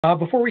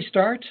Before we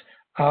start,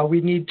 we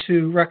need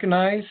to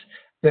recognize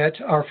that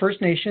our First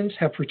Nations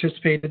have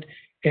participated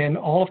in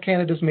all of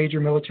Canada's major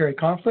military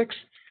conflicts,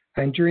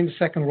 and during the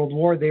Second World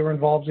War, they were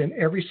involved in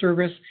every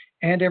service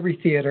and every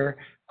theater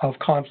of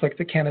conflict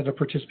that Canada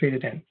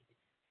participated in.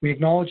 We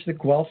acknowledge that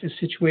Guelph is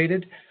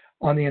situated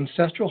on the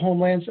ancestral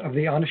homelands of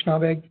the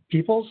Anishinaabe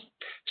peoples,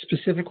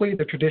 specifically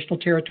the traditional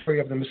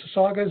territory of the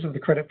Mississaugas of the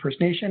Credit First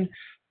Nation,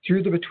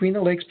 through the Between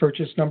the Lakes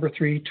Purchase No.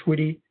 3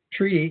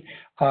 Treaty,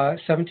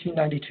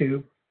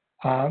 1792.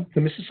 The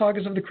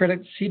Mississaugas of the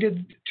Credit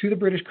ceded to the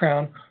British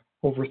Crown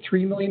over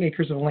 3 million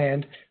acres of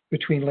land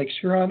between Lakes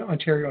Huron,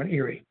 Ontario, and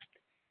Erie.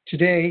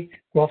 Today,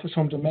 Guelph is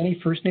home to many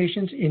First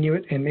Nations,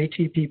 Inuit, and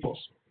Métis peoples.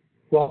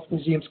 Guelph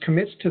Museums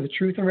commits to the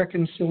Truth and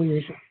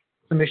Reconciliation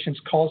Commission's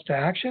calls to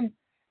action,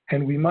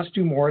 and we must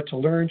do more to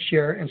learn,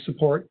 share, and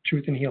support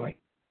truth and healing.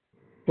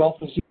 Guelph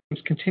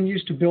Museums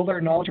continues to build our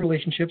knowledge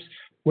relationships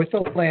with the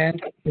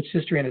land, its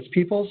history, and its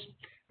peoples,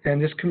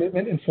 and this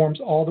commitment informs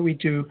all that we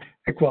do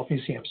at Guelph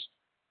Museums.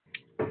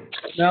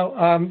 Now,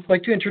 I'd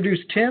like to introduce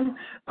Tim.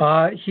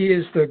 He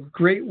is the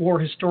Great War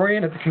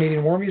Historian at the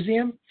Canadian War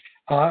Museum.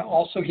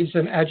 Also, he's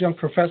an adjunct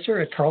professor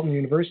at Carleton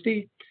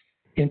University.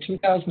 In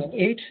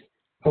 2008,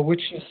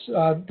 which is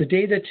the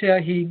day that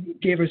he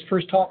gave his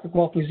first talk at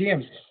Guelph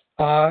Museums,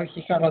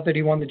 he found out that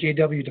he won the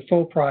J.W.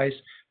 Defoe Prize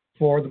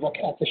for the book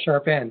At the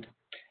Sharp End.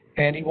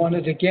 And he won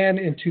it again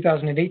in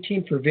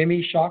 2018 for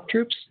Vimy Shock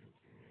Troops.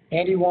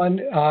 And he won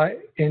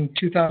in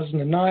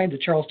 2009 the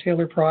Charles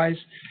Taylor Prize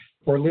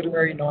for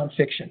Literary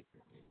Nonfiction.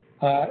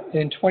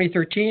 In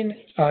 2013,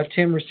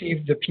 Tim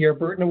received the Pierre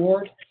Burton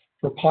Award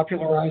for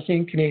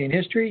popularizing Canadian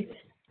history,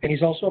 and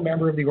he's also a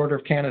member of the Order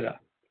of Canada.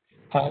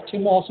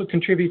 Tim also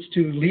contributes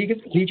to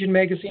Legion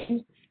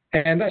magazine,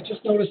 and I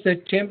just noticed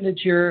that Tim,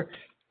 that you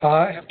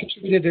have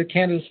contributed to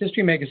Canada's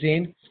History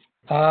magazine.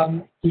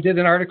 You did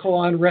an article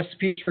on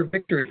recipes for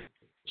victory.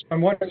 So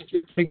I'm wondering if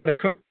you think that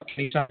cook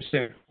anytime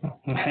soon.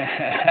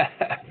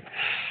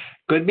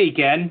 Could be,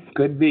 Ken.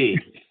 Could be.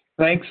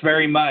 Thanks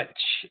very much.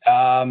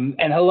 And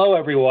hello,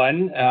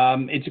 everyone.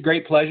 It's a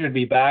great pleasure to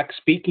be back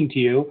speaking to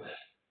you.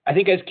 I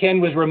think as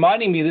Ken was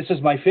reminding me, this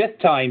is my fifth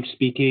time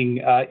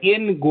speaking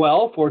in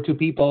Guelph or to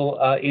people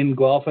in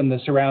Guelph and the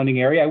surrounding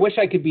area. I wish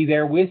I could be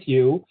there with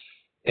you.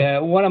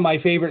 One of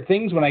my favorite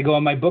things when I go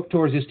on my book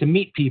tours is to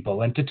meet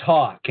people and to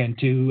talk and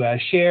to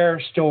share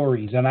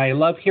stories. And I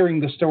love hearing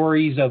the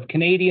stories of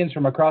Canadians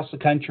from across the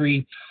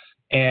country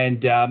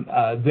and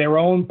their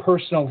own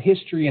personal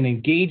history and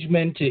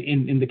engagement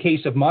in the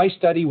case of my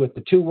study with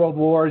the two world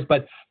wars,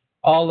 but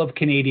all of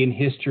Canadian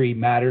history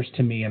matters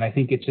to me. And I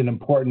think it's an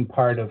important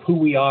part of who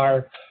we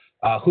are,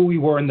 who we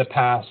were in the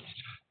past,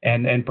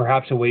 and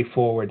perhaps a way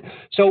forward.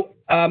 So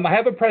I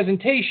have a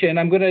presentation.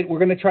 We're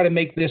gonna try to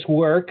make this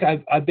work.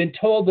 I've been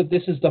told that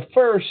this is the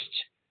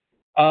first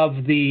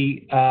of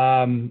the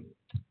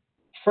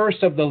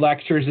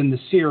lectures in the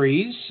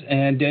series.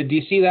 And do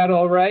you see that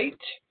all right?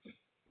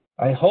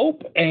 I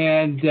hope.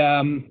 And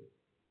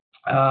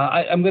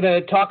I'm going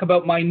to talk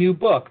about my new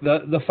book,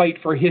 The Fight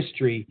for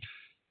History.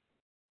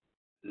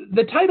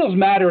 The titles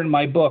matter in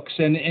my books,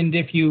 and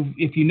if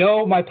you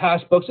know my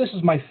past books, this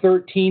is my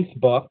 13th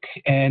book,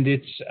 and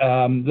it's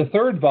the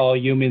third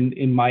volume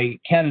in my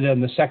Canada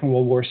and the Second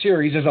World War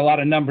series. There's a lot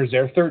of numbers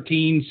there,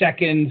 13,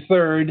 second,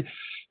 third,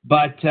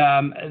 but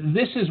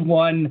this is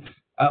one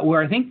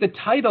where I think the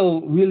title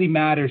really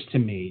matters to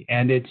me,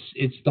 and it's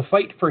The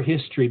Fight for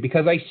History,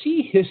 because I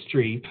see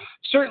history,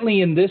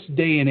 certainly in this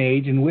day and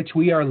age in which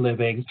we are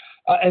living,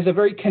 as a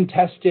very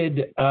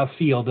contested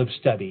field of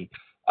study.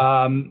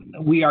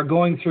 We are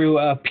going through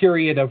a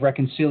period of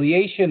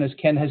reconciliation, as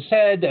Ken has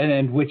said,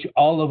 and which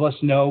all of us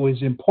know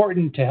is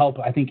important to help,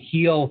 I think,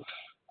 heal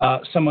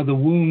some of the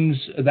wounds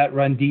that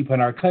run deep in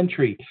our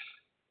country.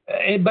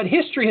 But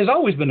history has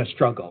always been a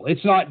struggle.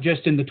 It's not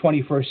just in the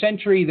 21st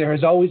century. There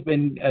has always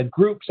been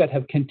groups that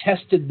have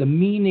contested the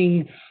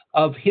meaning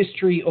of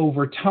history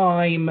over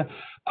time.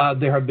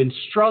 There have been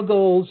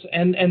struggles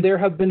and there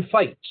have been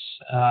fights.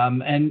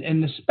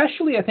 And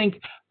especially, I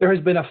think, there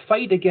has been a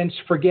fight against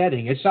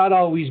forgetting. It's not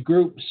always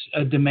groups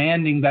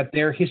demanding that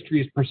their history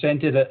is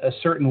presented a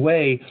certain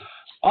way.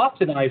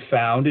 Often I've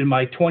found in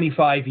my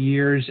 25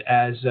 years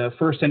as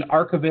first an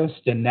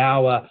archivist and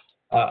now a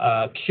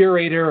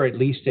curator, or at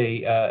least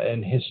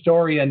an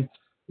historian,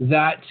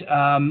 that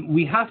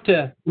we have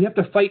to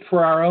fight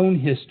for our own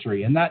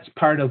history, and that's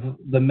part of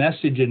the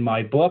message in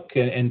my book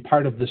and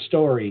part of the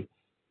story.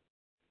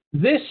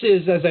 This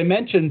is, as I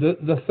mentioned,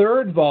 the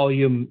third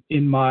volume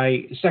in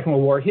my Second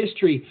World War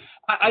history.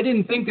 I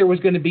didn't think there was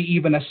going to be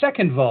even a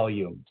second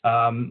volume.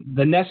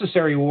 The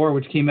Necessary War,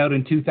 which came out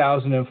in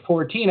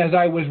 2014, as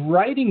I was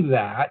writing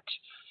that,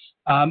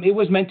 it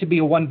was meant to be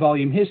a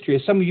one-volume history.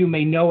 As some of you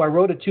may know, I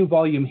wrote a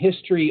two-volume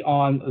history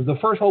on the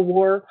First World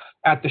War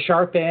at the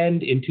Sharp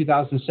End in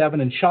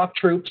 2007 and Shock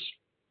Troops,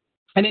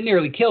 and it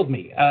nearly killed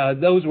me.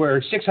 Those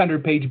were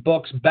 600-page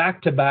books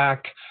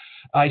back-to-back.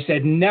 I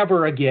said,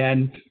 never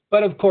again.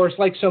 But of course,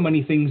 like so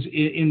many things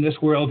in this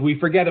world, we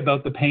forget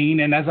about the pain.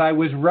 And as I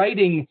was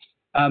writing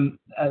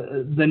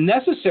the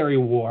necessary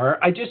war,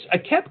 I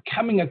kept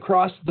coming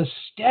across the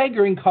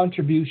staggering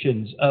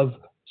contributions of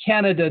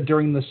Canada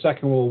during the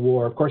Second World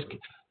War. Of course,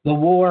 the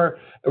war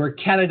where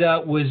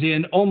Canada was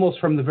in almost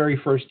from the very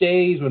first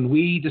days when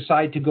we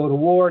decided to go to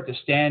war, to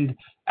stand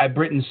at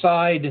Britain's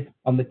side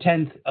on the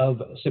 10th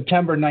of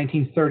September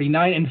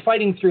 1939 and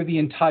fighting through the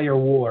entire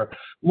war.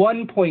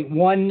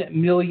 1.1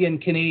 million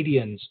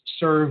Canadians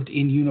served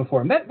in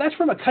uniform. That's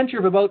from a country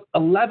of about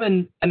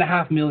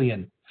 11.5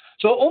 million.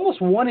 So almost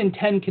 1 in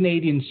 10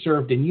 Canadians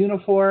served in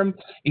uniform,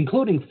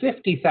 including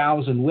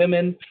 50,000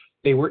 women.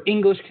 They were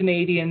English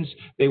Canadians,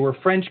 they were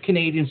French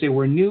Canadians, they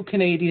were New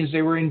Canadians,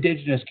 they were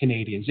Indigenous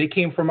Canadians. They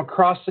came from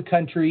across the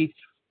country,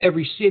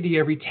 every city,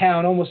 every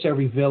town, almost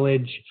every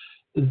village.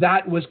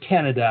 That was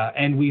Canada,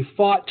 and we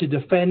fought to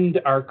defend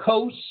our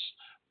coasts,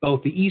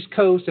 both the East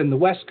Coast and the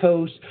West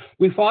Coast.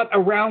 We fought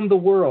around the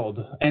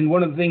world, and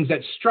one of the things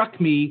that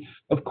struck me,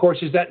 of course,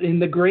 is that in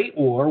the Great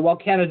War, while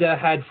Canada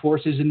had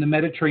forces in the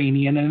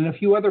Mediterranean and in a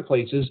few other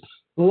places,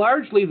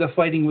 largely the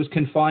fighting was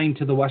confined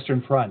to the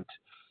Western Front.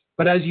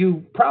 But as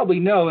you probably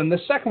know, in the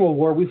Second World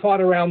War, we fought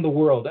around the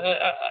world,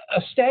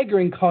 a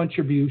staggering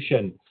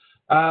contribution.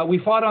 We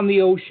fought on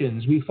the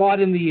oceans, we fought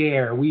in the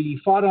air, we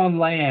fought on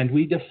land,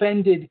 we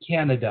defended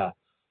Canada.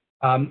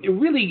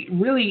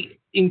 Really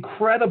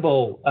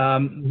incredible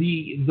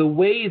the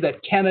way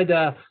that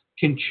Canada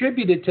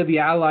contributed to the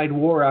Allied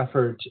war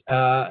effort,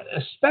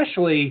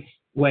 especially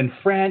when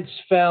France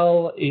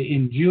fell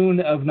in June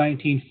of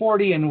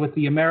 1940 and with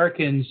the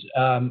Americans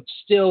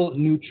still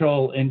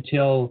neutral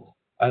until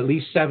at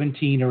least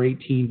 17 or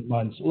 18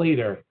 months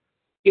later.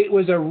 It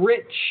was a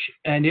rich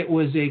and it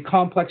was a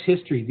complex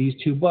history, these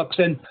two books.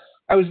 And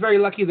I was very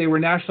lucky. They were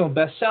national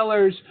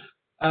bestsellers.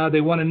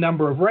 They won a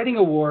number of writing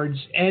awards.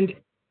 And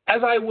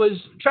as I was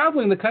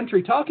traveling the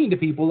country talking to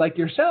people like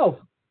yourself,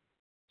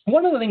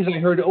 one of the things I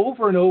heard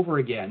over and over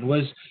again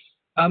was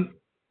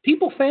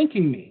people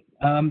thanking me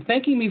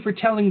for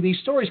telling these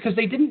stories because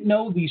they didn't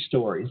know these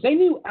stories. They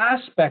knew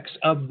aspects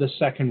of the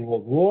Second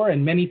World War,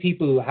 and many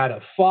people who had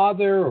a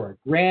father or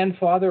a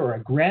grandfather or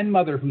a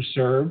grandmother who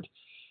served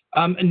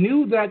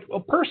knew that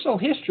personal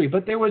history,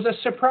 but there was a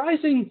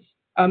surprising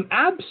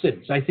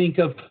absence, I think,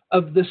 of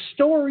the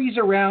stories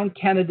around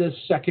Canada's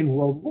Second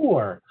World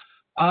War.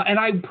 And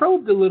I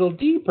probed a little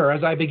deeper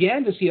as I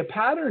began to see a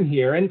pattern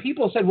here, and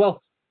people said,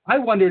 well, I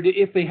wondered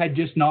if they had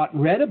just not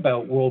read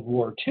about World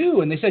War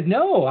II. And they said,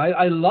 no,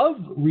 I love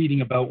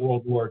reading about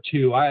World War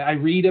II. I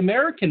read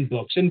American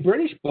books and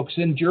British books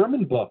and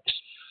German books.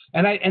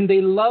 And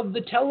they love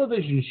the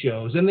television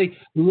shows and they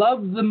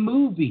love the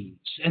movies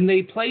and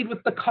they played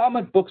with the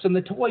comic books and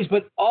the toys.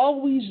 But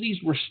always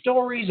these were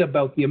stories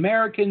about the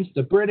Americans,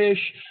 the British,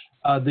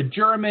 the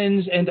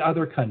Germans, and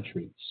other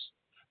countries.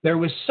 There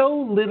was so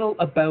little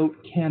about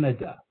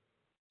Canada.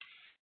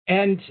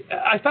 And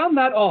I found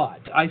that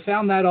odd. I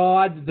found that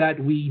odd that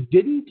we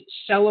didn't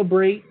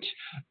celebrate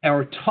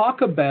or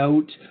talk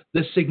about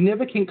the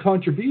significant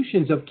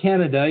contributions of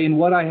Canada in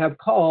what I have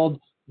called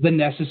the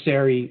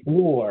necessary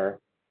war.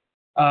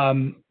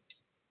 And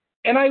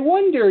I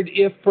wondered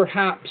if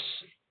perhaps,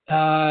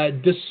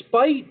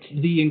 despite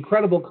the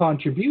incredible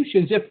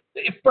contributions,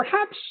 if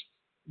perhaps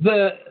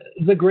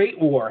the Great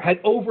War had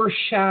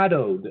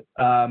overshadowed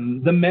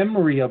the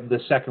memory of the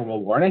Second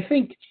World War. And I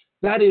think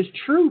that is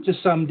true to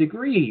some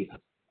degree.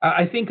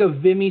 I think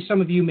of Vimy.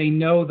 Some of you may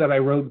know that I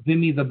wrote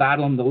Vimy, the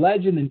Battle and the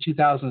Legend in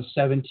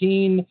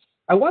 2017.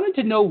 I wanted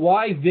to know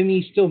why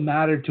Vimy still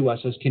mattered to us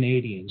as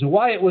Canadians,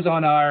 why it was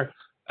on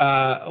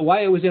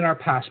why it was in our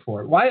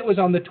passport, why it was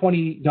on the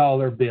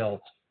 $20 bill,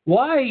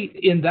 why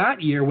in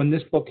that year when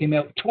this book came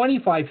out,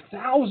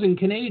 25,000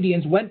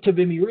 Canadians went to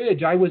Vimy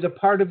Ridge. I was a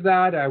part of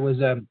that. I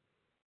was an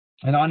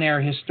on-air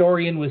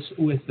historian with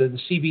the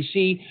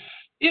CBC.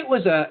 It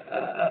was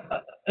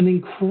an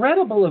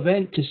incredible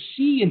event to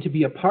see and to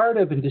be a part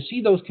of and to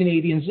see those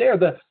Canadians there.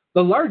 The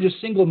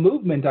largest single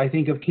movement, I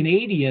think, of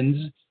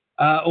Canadians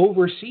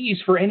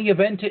overseas for any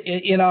event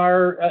in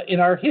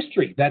our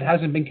history that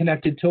hasn't been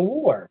connected to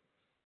war.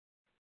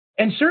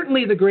 And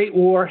certainly the Great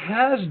War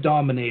has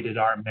dominated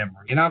our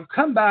memory. And I'll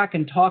come back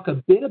and talk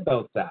a bit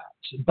about that.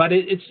 But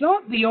it's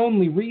not the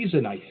only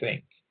reason, I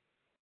think.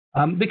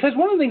 Because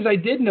one of the things I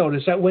did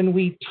notice that when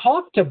we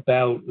talked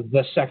about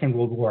the Second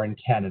World War in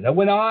Canada,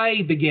 when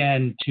I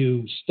began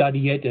to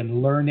study it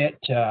and learn it,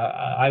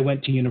 I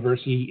went to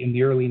university in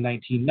the early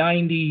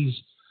 1990s.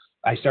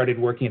 I started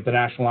working at the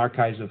National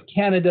Archives of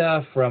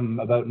Canada from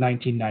about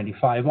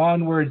 1995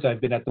 onwards.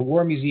 I've been at the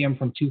War Museum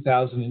from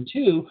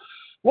 2002.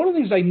 One of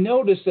the things I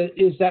noticed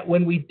is that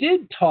when we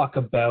did talk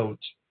about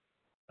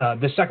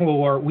the Second World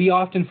War, we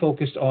often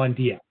focused on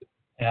Dieppe.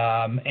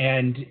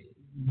 And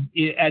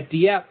at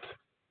Dieppe,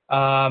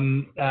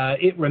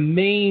 it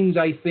remains,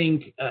 I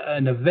think,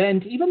 an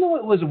event, even though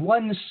it was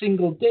one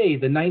single day,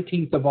 the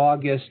 19th of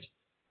August,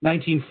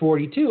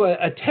 1942,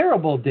 a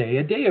terrible day,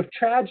 a day of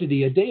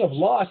tragedy, a day of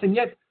loss. And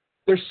yet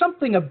there's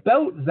something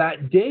about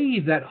that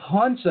day that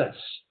haunts us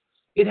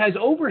It has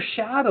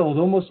overshadowed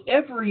almost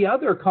every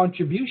other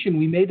contribution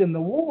we made in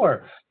the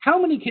war.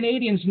 How many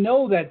Canadians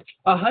know that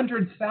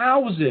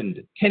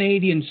 100,000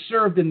 Canadians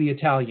served in the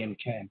Italian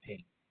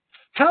campaign?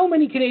 How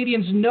many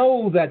Canadians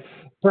know that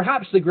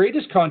perhaps the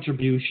greatest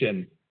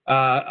contribution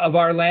of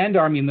our land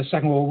army in the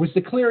Second World War was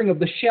the clearing of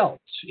the Scheldt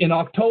in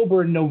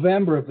October and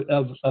November of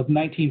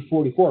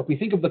 1944? If we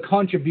think of the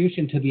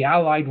contribution to the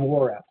Allied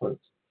war effort,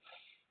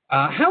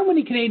 how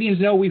many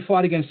Canadians know we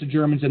fought against the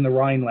Germans in the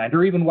Rhineland,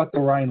 or even what the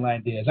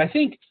Rhineland is? I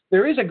think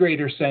there is a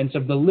greater sense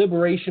of the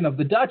liberation of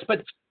the Dutch,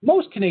 but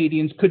most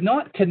Canadians could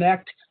not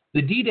connect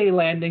the D-Day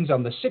landings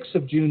on the 6th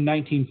of June,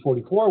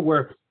 1944,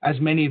 where, as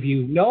many of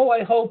you know,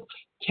 I hope,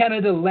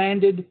 Canada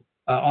landed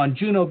on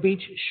Juno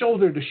Beach,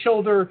 shoulder to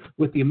shoulder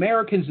with the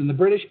Americans and the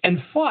British,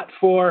 and fought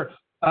for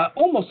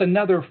almost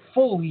another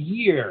full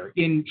year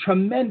in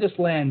tremendous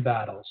land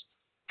battles.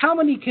 How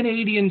many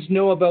Canadians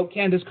know about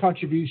Canada's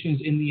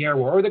contributions in the air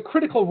war, or the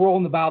critical role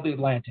in the Battle of the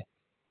Atlantic?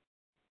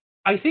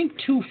 I think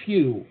too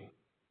few.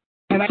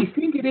 And I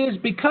think it is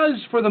because,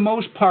 for the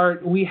most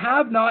part, we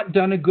have not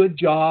done a good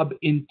job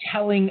in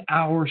telling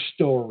our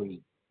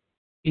story,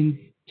 in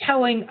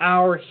telling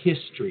our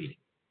history.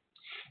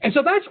 And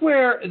so that's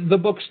where the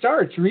book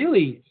starts,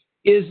 really,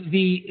 is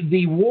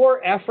the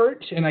war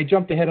effort. And I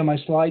jumped ahead on my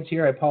slides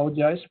here. I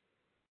apologize.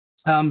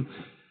 And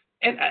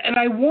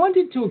I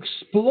wanted to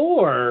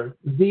explore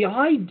the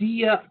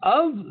idea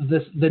of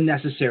the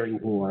necessary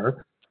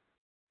war,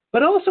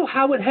 but also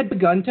how it had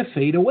begun to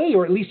fade away,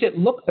 or at least it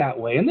looked that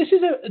way. And this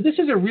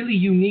is a really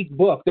unique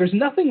book. There's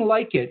nothing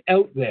like it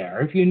out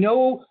there. If you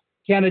know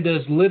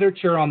Canada's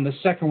literature on the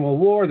Second World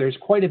War, there's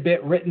quite a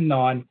bit written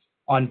on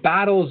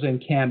battles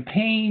and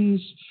campaigns,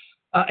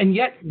 and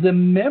yet the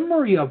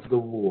memory of the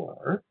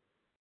war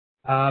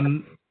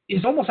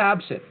is almost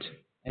absent.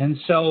 And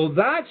so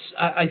that's,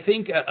 I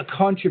think, a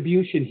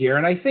contribution here.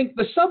 And I think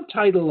the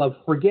subtitle of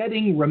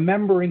Forgetting,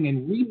 Remembering,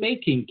 and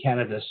Remaking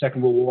Canada's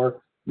Second World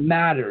War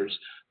matters.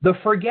 The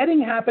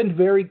forgetting happened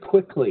very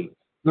quickly.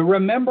 The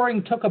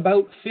remembering took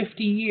about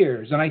 50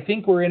 years. And I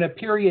think we're in a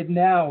period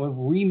now of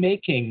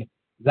remaking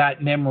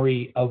that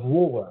memory of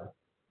war.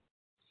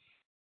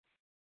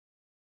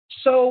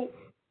 So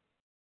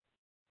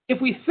if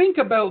we think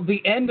about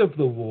the end of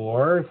the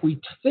war, if we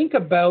think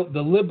about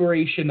the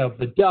liberation of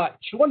the Dutch,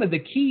 one of the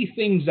key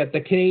things that the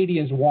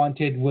Canadians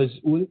wanted was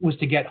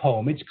to get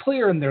home. It's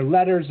clear in their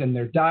letters and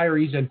their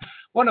diaries. And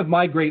one of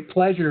my great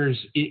pleasures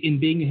in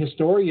being a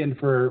historian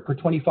for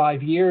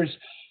 25 years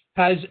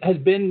has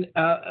been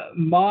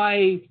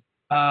my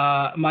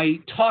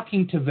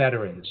talking to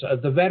veterans.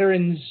 The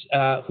veterans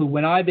who,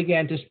 when I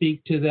began to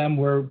speak to them,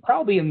 were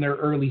probably in their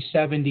early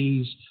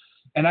 70s.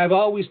 And I've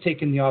always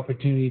taken the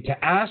opportunity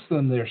to ask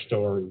them their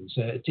stories,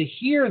 to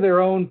hear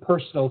their own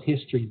personal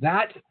history.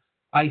 That,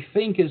 I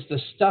think, is the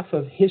stuff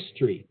of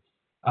history.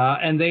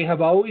 And they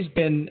have always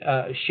been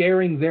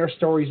sharing their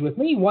stories with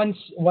me once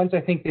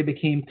I think they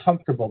became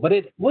comfortable. But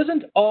it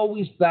wasn't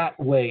always that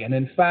way. And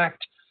in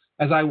fact,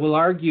 as I will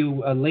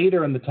argue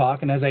later in the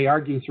talk, and as I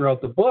argue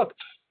throughout the book,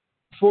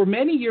 for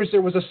many years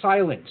there was a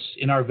silence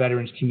in our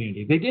veterans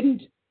community. They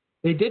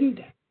didn't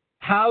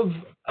have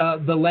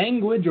the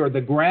language or the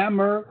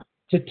grammar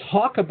to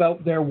talk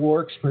about their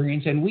war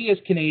experience, and we as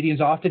Canadians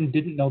often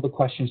didn't know the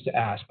questions to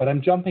ask. But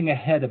I'm jumping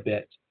ahead a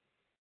bit.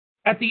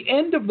 At the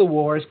end of the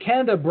war, as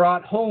Canada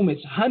brought home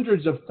its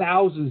hundreds of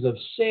thousands of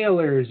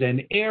sailors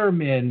and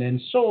airmen and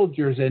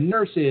soldiers and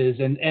nurses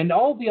and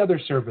all the other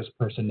service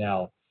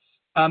personnel,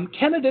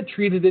 Canada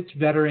treated its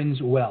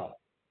veterans well.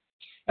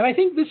 And I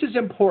think this is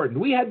important.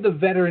 We had the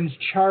Veterans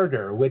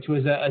Charter, which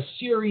was a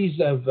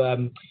series of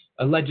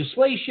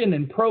legislation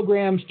and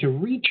programs to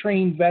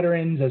retrain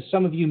veterans. As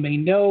some of you may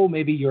know,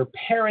 maybe your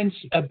parents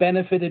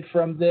benefited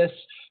from this,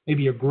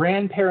 maybe your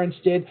grandparents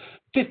did.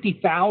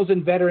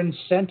 50,000 veterans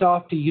sent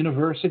off to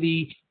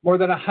university, more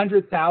than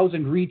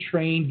 100,000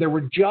 retrained. There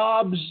were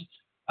jobs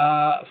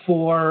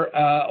for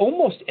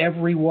almost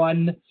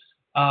everyone.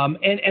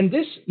 And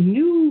this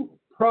new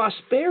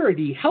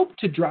prosperity helped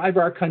to drive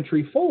our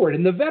country forward.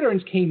 And the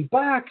veterans came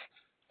back,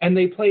 and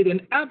they played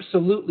an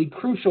absolutely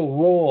crucial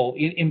role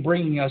in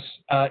bringing us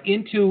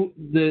into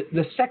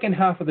the second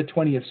half of the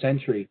 20th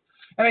century.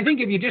 And I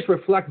think if you just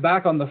reflect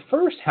back on the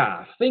first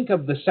half, think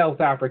of the South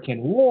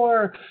African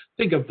War,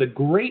 think of the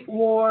Great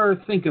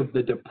War, think of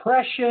the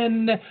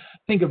Depression,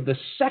 think of the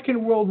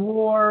Second World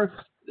War.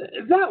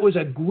 That was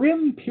a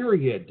grim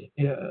period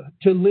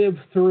to live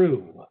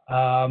through.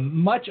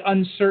 Much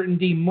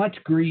uncertainty, much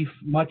grief,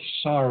 much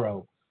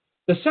sorrow.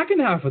 The second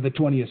half of the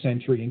 20th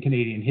century in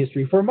Canadian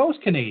history, for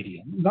most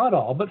Canadians, not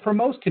all, but for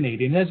most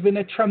Canadians, has been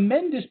a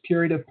tremendous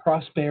period of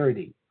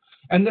prosperity.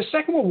 And the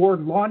Second World War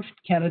launched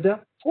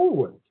Canada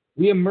forward.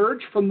 We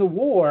emerged from the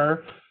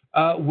war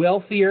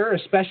wealthier,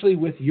 especially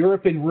with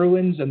Europe in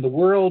ruins and the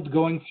world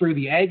going through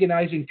the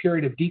agonizing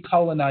period of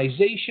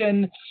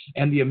decolonization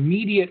and the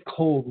immediate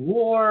Cold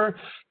War.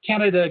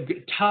 Canada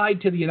tied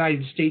to the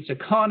United States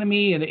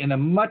economy in a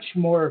much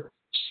more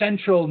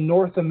central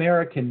North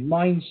American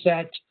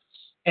mindset,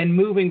 and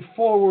moving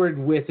forward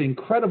with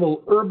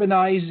incredible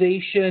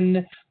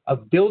urbanization,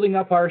 building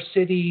up our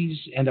cities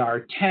and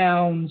our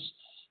towns.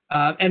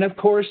 And of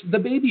course, the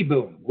baby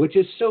boom, which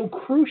is so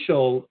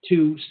crucial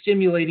to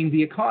stimulating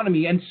the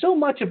economy. And so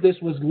much of this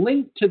was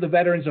linked to the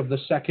veterans of the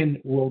Second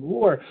World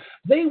War.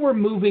 They were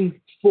moving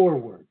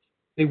forward.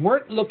 They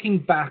weren't looking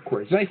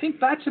backwards. And I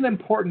think that's an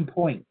important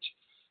point.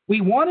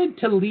 We wanted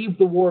to leave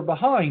the war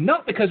behind,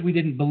 not because we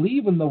didn't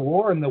believe in the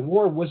war and the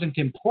war wasn't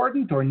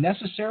important or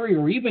necessary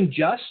or even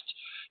just,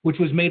 which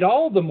was made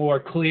all the more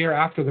clear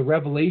after the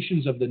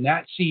revelations of the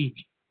Nazi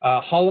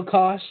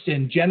Holocaust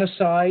and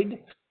genocide.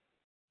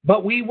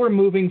 But we were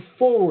moving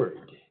forward,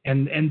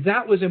 and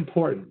that was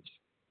important.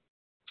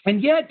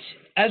 And yet,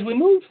 as we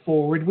moved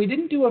forward, we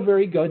didn't do a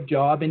very good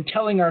job in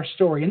telling our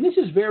story. And this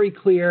is very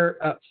clear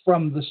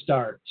from the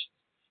start.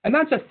 And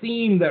that's a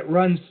theme that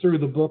runs through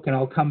the book, and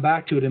I'll come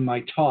back to it in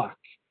my talk.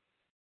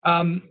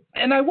 And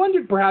I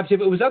wondered perhaps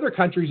if it was other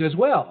countries as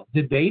well.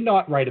 Did they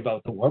not write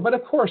about the war? But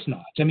of course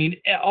not. I mean,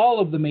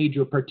 all of the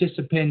major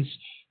participants,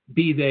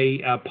 be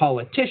they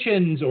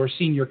politicians or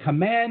senior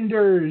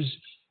commanders,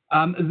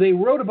 they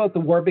wrote about the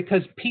war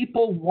because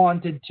people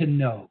wanted to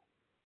know.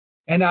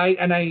 And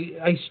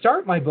I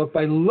start my book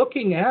by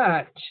looking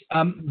at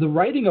the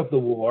writing of the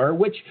war,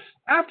 which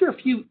after a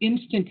few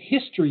instant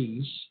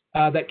histories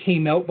that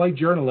came out by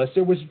journalists,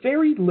 there was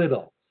very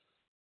little.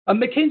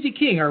 Mackenzie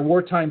King, our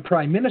wartime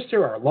prime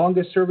minister, our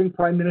longest-serving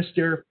prime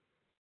minister,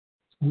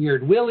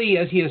 Weird Willie,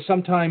 as he is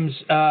sometimes,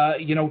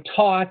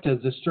 taught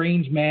as a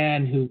strange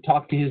man who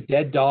talked to his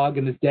dead dog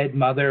and his dead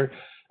mother.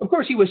 Of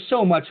course, he was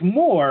so much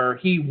more.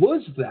 He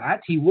was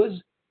that. He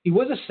was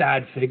a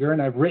sad figure,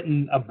 and I've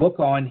written a book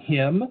on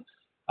him,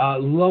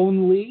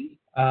 lonely,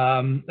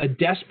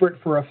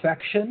 desperate for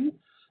affection,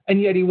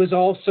 and yet he was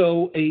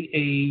also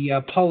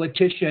a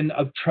politician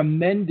of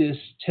tremendous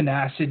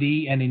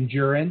tenacity and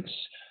endurance,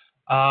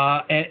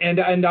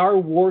 and our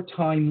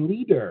wartime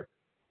leader.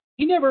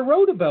 He never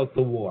wrote about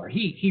the war.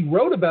 He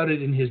wrote about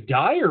it in his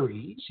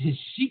diaries, his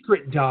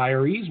secret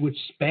diaries, which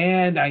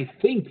spanned, I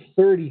think,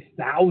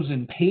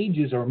 30,000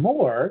 pages or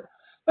more.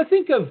 But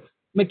think of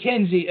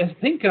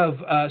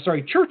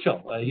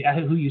Churchill,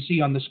 who you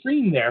see on the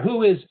screen there,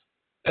 who is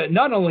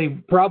not only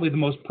probably the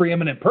most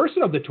preeminent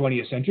person of the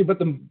 20th century, but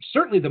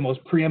certainly the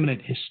most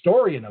preeminent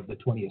historian of the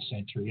 20th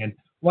century. And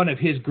one of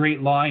his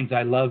great lines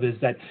I love is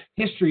that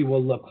history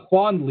will look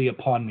fondly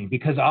upon me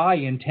because I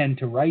intend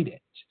to write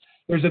it.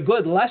 There's a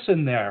good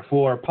lesson there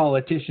for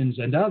politicians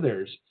and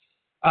others.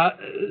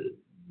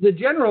 The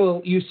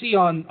general you see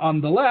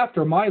on the left,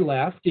 or my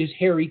left, is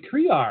Harry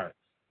Crerar.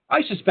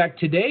 I suspect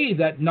today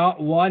that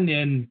not one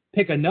in,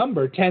 pick a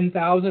number,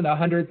 10,000,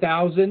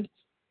 100,000,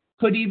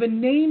 could even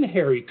name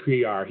Harry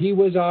Crerar. He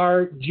was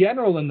our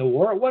general in the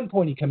war. At one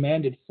point, he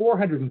commanded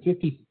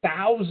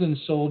 450,000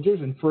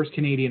 soldiers in 1st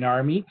Canadian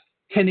Army,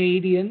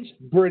 Canadians,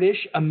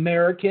 British,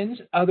 Americans,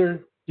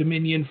 other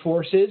Dominion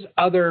forces,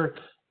 other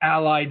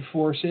Allied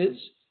forces,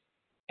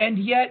 and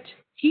yet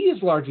he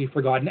is largely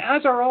forgotten,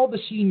 as are all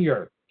the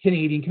senior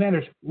Canadian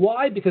commanders.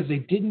 Why? Because they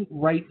didn't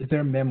write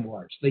their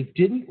memoirs. They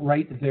didn't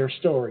write their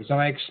stories.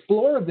 And I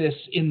explore this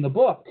in the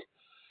book.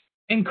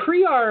 And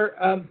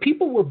Crerar,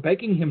 people were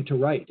begging him to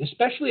write,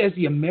 especially as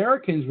the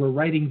Americans were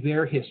writing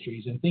their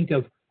histories. And think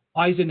of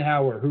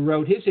Eisenhower, who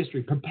wrote his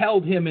history,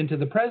 propelled him into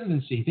the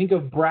presidency. Think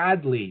of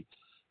Bradley.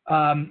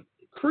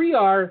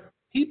 Crerar,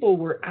 people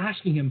were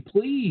asking him,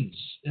 please,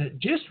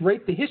 just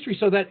write the history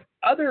so that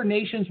other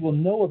nations will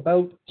know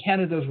about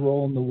Canada's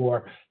role in the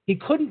war. He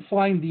couldn't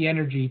find the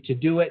energy to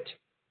do it,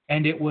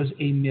 and it was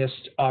a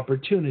missed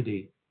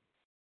opportunity.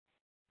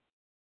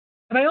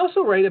 And I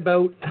also write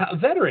about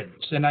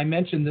veterans, and I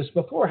mentioned this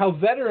before, how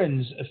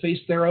veterans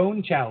faced their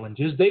own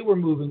challenges. They were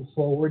moving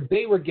forward.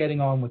 They were getting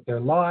on with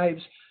their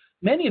lives.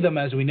 Many of them,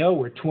 as we know,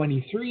 were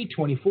 23,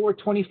 24,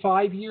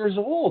 25 years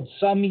old,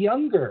 some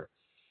younger.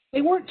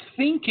 They weren't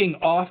thinking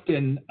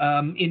often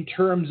in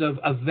terms of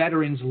a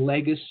veteran's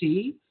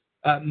legacy.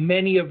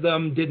 Many of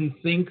them didn't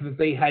think that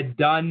they had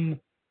done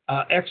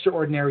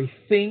extraordinary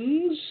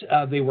things.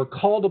 They were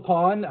called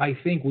upon, I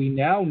think we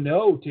now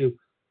know, to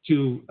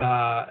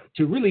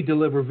really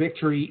deliver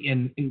victory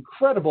in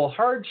incredible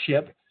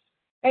hardship.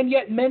 And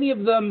yet many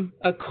of them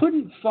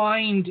couldn't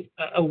find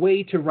a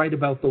way to write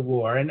about the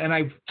war. And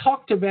I've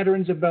talked to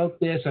veterans about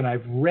this, and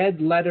I've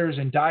read letters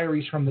and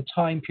diaries from the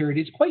time period.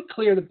 It's quite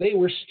clear that they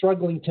were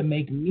struggling to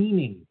make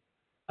meaning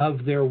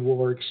of their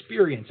war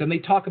experience. And they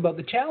talk about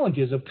the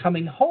challenges of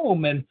coming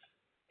home and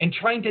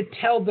trying to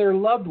tell their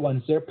loved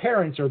ones, their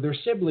parents or their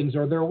siblings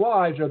or their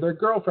wives or their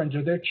girlfriends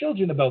or their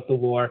children about the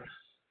war.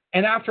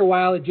 And after a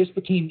while, it just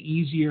became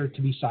easier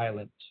to be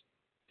silent,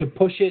 to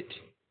push it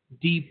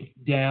deep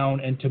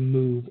down and to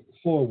move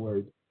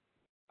forward.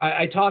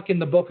 I talk in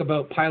the book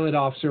about Pilot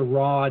Officer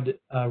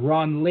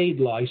Ron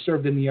Laidlaw. He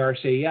served in the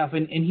RCAF,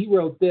 and he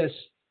wrote this,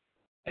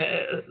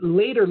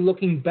 later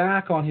looking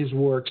back on his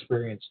war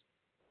experience.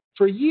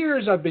 For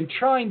years, I've been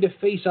trying to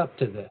face up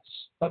to this,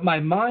 but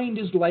my mind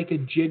is like a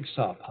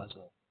jigsaw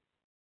puzzle.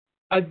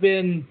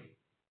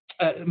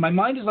 My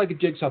mind is like a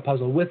jigsaw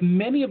puzzle, with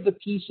many of the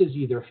pieces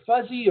either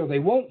fuzzy or they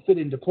won't fit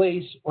into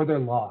place or they're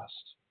lost.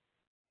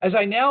 As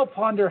I now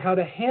ponder how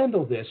to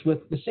handle this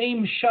with the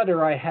same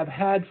shudder I have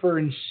had for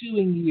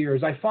ensuing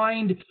years, I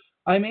find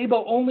I'm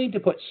able only to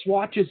put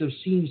swatches of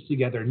scenes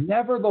together,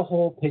 never the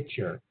whole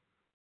picture.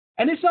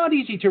 And it's not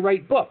easy to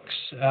write books.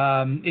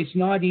 It's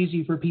not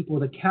easy for people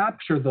to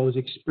capture those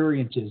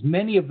experiences,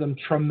 many of them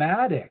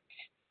traumatic,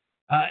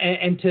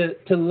 and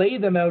to lay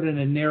them out in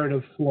a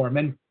narrative form.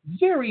 And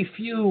very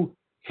few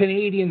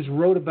Canadians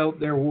wrote about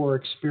their war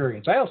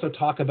experience. I also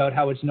talk about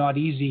how it's not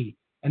easy,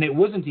 and it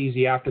wasn't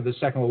easy after the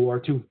Second World War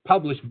to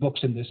publish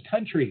books in this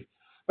country.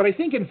 But I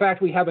think, in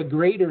fact, we have a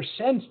greater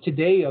sense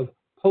today of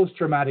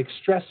post-traumatic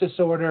stress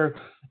disorder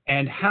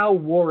and how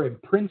war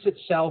imprints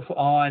itself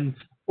on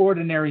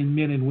ordinary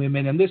men and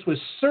women. And this was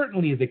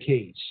certainly the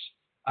case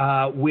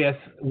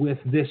with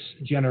this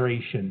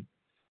generation.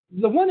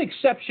 The one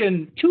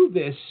exception to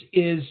this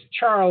is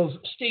Charles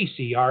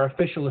Stacey, our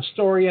official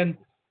historian.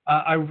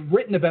 I've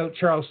written about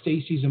Charles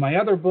Stacey's in my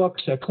other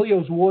books,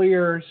 Cleo's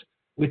Warriors,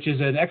 which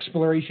is an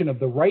exploration of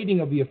the writing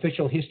of the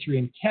official history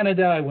in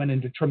Canada. I went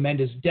into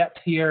tremendous depth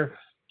here.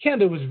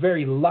 Canada was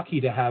very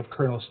lucky to have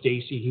Colonel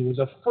Stacey. He was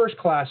a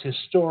first-class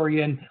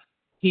historian.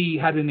 He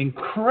had an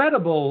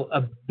incredible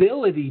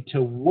ability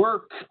to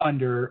work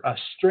under a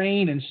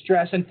strain and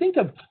stress. And think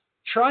of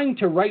trying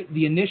to write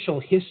the initial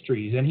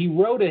histories. And he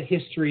wrote a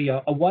history,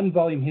 a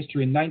one-volume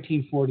history in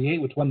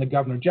 1948, which won the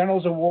Governor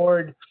General's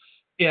Award.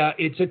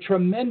 It's a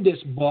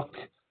tremendous book.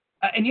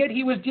 And yet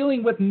he was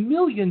dealing with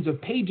millions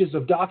of pages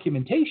of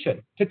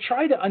documentation to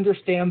try to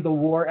understand the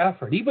war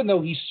effort, even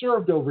though he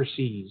served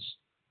overseas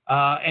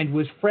and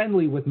was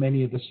friendly with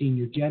many of the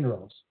senior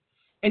generals.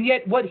 And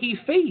yet what he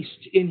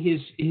faced in his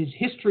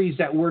histories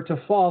that were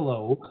to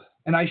follow,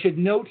 and I should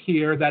note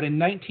here that in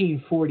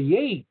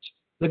 1948,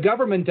 the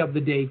government of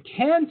the day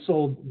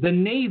canceled the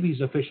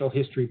Navy's official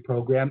history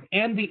program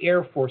and the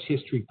Air Force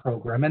history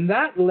program. And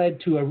that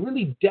led to a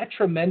really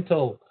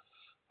detrimental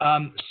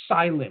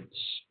silence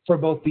for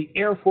both the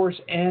Air Force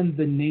and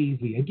the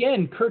Navy.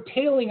 Again,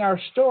 curtailing our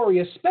story,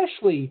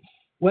 especially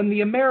when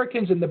the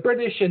Americans and the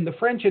British and the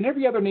French and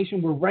every other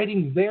nation were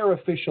writing their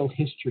official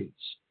histories.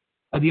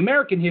 The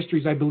American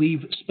histories, I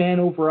believe, span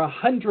over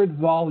 100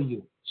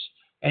 volumes,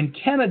 and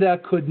Canada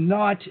could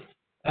not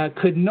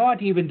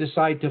even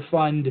decide to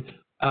fund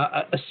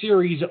a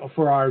series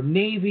for our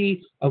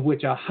Navy, of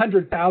which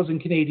 100,000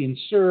 Canadians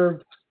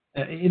served.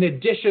 In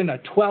addition,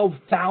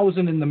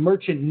 12,000 in the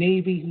Merchant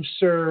Navy who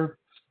served,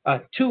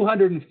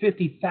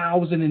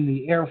 250,000 in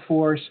the Air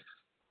Force.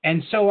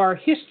 And so our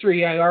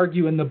history, I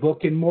argue in the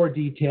book in more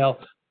detail,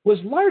 was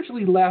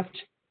largely left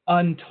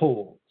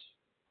untold.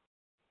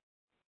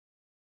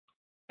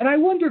 And I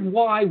wondered,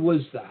 why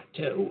was that?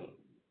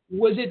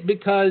 Was it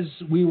because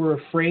we were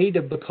afraid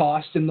of the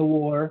cost in the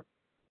war?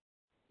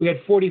 We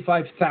had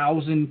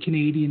 45,000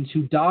 Canadians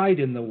who died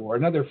in the war.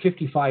 Another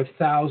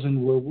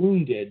 55,000 were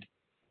wounded.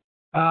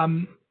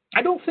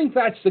 I don't think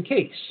that's the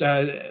case.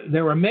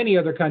 There were many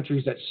other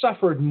countries that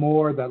suffered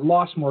more, that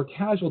lost more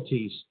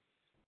casualties.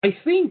 I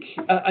think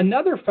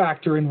another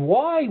factor in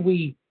why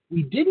we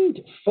didn't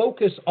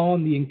focus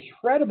on the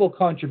incredible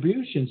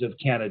contributions of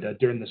Canada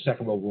during the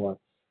Second World War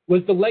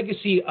was the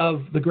legacy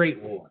of the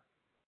Great War.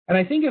 And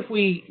I think if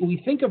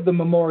we think of the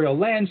memorial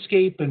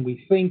landscape and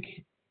we think,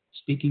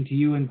 speaking to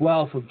you in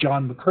Guelph, of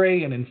John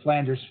McCrae and in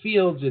Flanders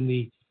Fields, and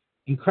the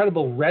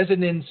incredible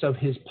resonance of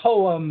his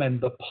poem and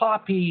the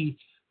poppy,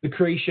 the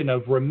creation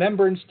of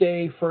Remembrance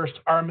Day, first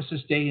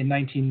Armistice Day in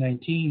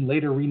 1919,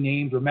 later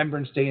renamed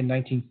Remembrance Day in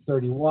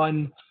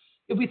 1931.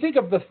 If we think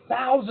of the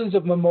thousands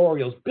of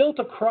memorials built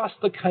across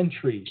the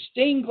country,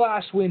 stained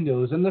glass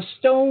windows and the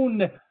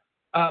stone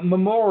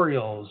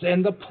memorials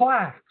and the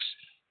plaques,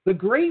 the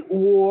Great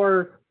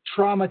War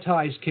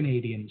traumatized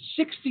Canadians,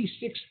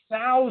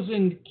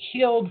 66,000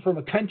 killed from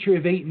a country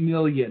of 8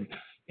 million.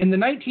 In the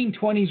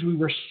 1920s, we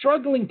were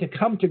struggling to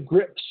come to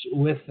grips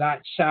with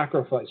that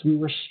sacrifice. We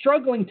were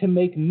struggling to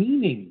make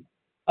meaning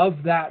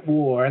of that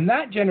war. And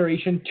that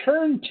generation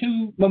turned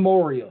to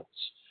memorials.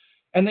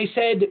 And they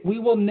said, we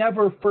will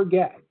never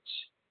forget.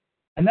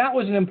 And that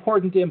was an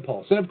important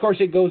impulse. And of course,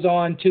 it goes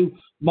on to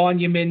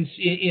monuments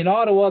in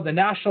Ottawa, the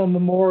National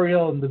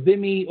Memorial, and the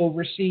Vimy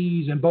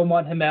overseas, and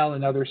Beaumont-Hamel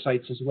and other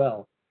sites as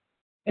well.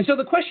 And so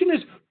the question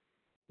is,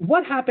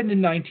 what happened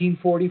in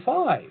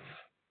 1945?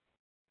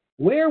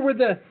 Where were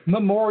the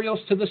memorials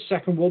to the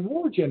Second World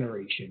War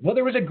generation? Well,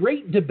 there was a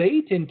great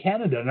debate in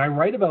Canada, and I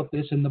write about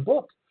this in the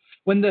book.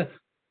 When the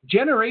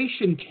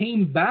generation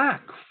came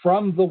back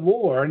from the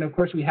war, and of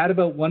course we had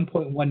about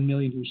 1.1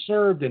 million who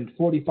served and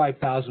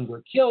 45,000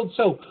 were killed,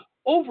 so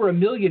over 1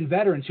 million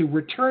veterans who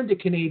returned to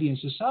Canadian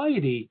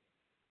society,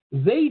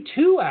 they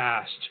too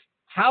asked,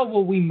 how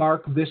will we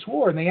mark this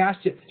war? And they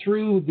asked it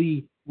through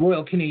the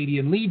Royal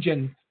Canadian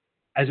Legion,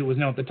 as it was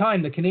known at the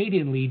time, the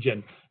Canadian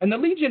Legion. And the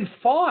Legion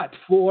fought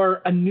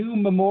for a new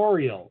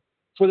memorial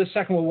for the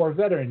Second World War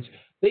veterans.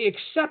 They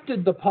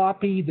accepted the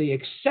poppy, they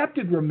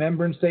accepted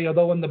Remembrance Day,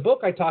 although in the book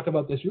I talk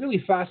about this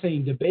really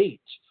fascinating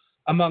debate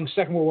among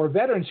Second World War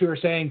veterans who are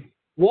saying,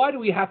 why do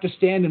we have to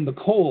stand in the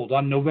cold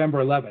on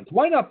November 11th?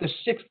 Why not the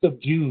 6th of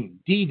June,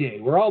 D-Day,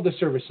 where all the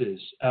services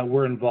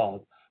were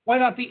involved? Why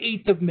not the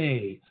 8th of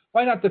May?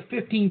 Why not the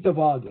 15th of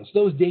August?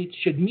 Those dates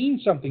should mean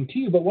something to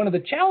you, but one of the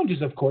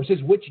challenges, of course,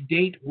 is which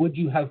date would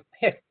you have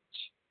picked?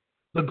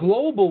 The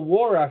global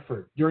war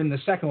effort during the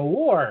Second World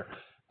War,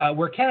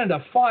 where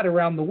Canada fought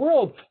around the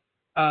world,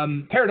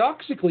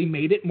 paradoxically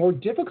made it more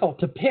difficult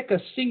to pick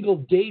a single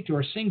date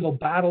or a single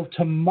battle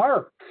to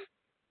mark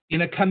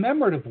in a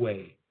commemorative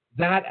way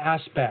that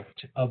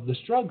aspect of the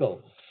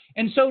struggle.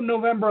 And so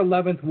November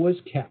 11th was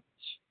kept.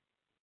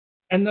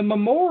 And the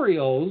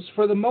memorials,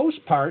 for the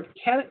most part,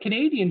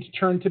 Canadians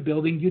turned to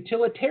building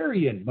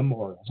utilitarian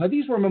memorials. Now,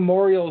 these were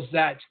memorials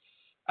that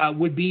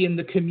would be in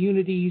the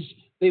communities.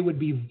 They would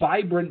be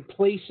vibrant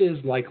places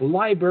like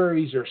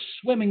libraries or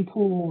swimming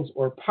pools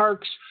or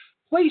parks,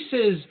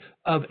 places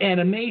of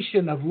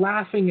animation, of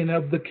laughing, and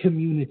of the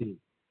community.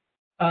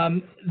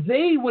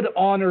 They would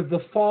honor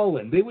the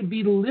fallen. They would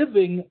be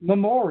living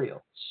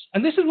memorials.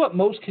 And this is what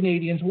most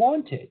Canadians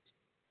wanted.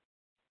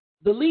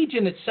 The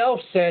Legion itself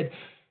said,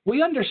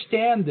 we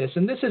understand this,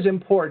 and this is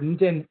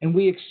important, and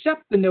we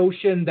accept the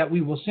notion that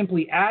we will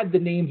simply add the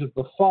names of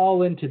the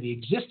fallen to the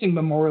existing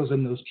memorials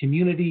in those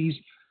communities.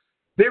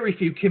 Very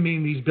few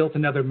communities built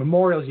another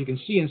memorial. As you can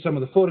see in some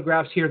of the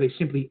photographs here, they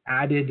simply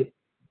added,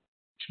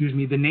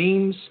 the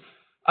names.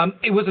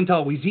 It wasn't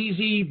always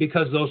easy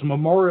because those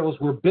memorials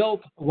were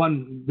built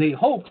when they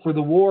hoped for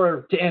the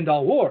war to end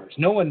all wars.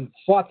 No one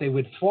thought they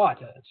would fight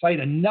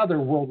another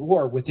world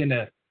war within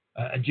a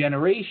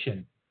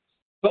generation.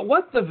 But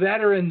what the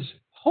veterans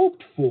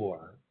hoped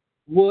for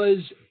was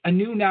a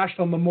new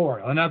national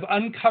memorial. And I've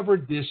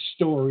uncovered this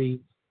story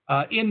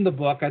in the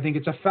book. I think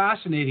it's a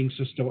fascinating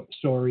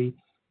story.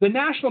 The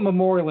National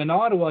Memorial in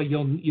Ottawa,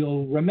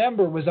 you'll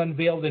remember, was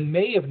unveiled in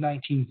May of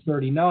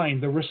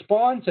 1939. The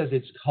response, as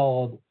it's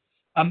called,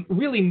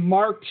 really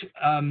marked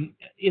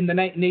in the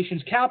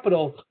nation's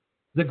capital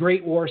the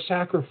Great War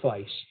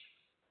sacrifice.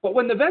 But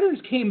when the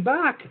veterans came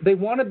back, they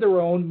wanted their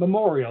own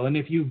memorial. And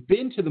if you've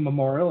been to the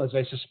memorial, as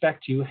I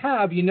suspect you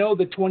have, you know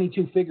the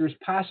 22 figures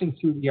passing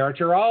through the arch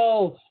are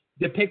all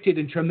depicted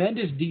in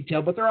tremendous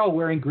detail, but they're all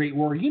wearing Great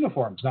War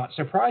uniforms, not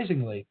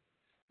surprisingly.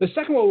 The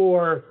Second World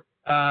War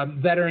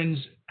veterans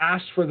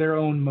asked for their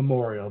own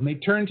memorial, and they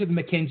turned to the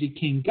Mackenzie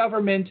King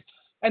government,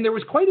 and there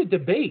was quite a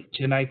debate,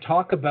 and I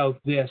talk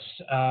about this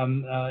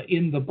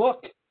in the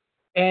book.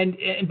 And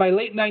by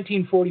late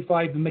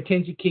 1945, the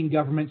Mackenzie King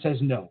government says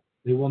no.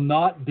 They will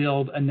not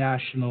build a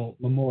national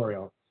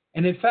memorial.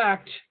 And in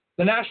fact,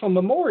 the national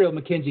memorial,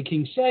 Mackenzie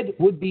King said,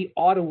 would be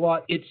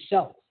Ottawa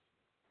itself.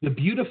 The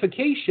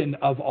beautification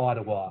of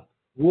Ottawa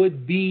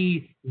would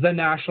be the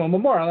national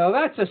memorial. Now,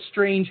 that's a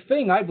strange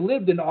thing. I've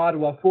lived in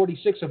Ottawa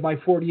 46 of my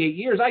 48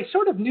 years. I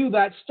sort of knew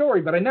that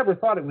story, but I never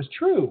thought it was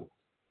true.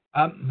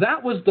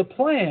 That was the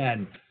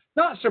plan.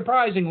 Not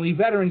surprisingly,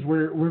 veterans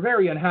were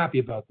very unhappy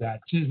about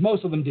that, since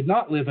most of them did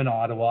not live in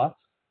Ottawa.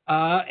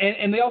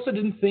 And they also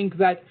didn't think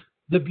that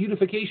the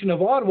beautification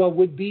of Ottawa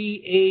would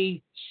be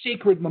a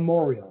sacred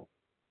memorial.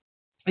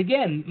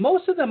 Again,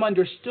 most of them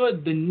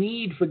understood the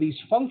need for these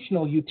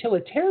functional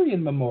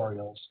utilitarian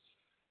memorials,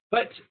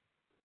 but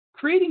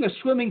creating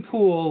a swimming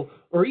pool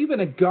or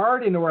even a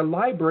garden or a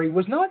library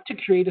was not to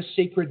create a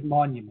sacred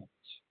monument.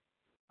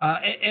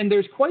 And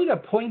there's quite a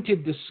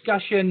pointed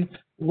discussion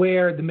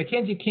where the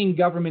Mackenzie King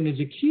government is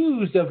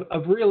accused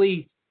of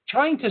really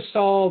trying to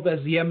solve,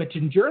 as the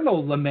Edmonton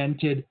Journal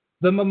lamented,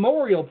 the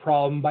memorial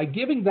problem by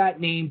giving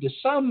that name to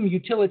some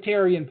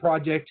utilitarian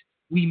project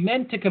we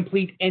meant to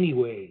complete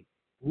anyway,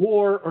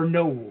 war or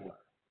no war.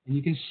 And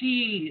you can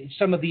see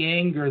some of the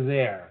anger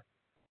there.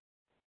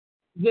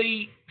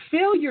 The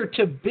failure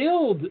to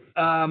build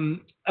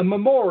a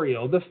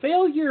memorial, the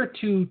failure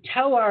to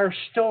tell our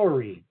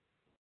story,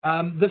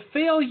 the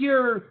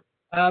failure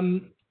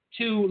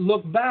to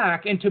look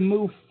back and to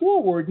move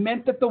forward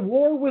meant that the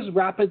war was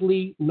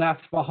rapidly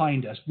left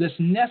behind us. This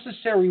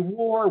necessary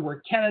war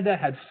where Canada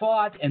had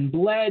fought and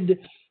bled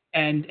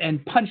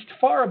and punched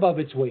far above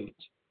its weight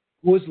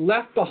was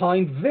left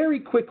behind very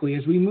quickly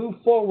as we move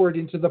forward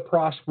into the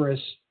prosperous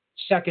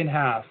second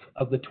half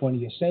of the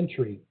 20th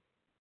century.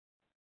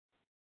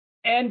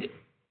 And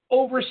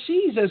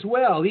overseas as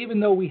well,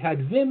 even though we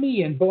had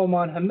Vimy and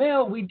Beaumont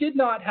Hamel, we did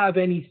not have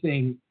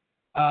anything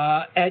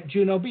at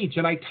Juno Beach.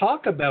 And I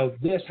talk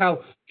about this, how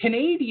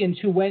Canadians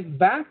who went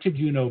back to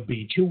Juno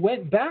Beach, who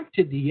went back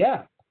to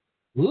Dieppe,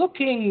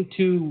 looking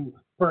to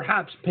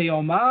perhaps pay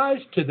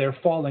homage to their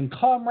fallen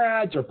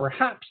comrades, or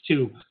perhaps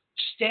to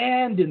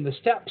stand in the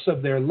steps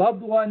of their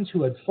loved ones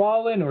who had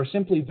fallen, or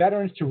simply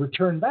veterans to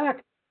return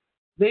back,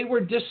 they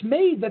were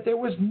dismayed that there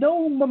was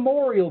no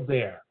memorial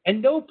there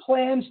and no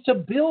plans to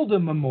build a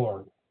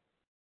memorial.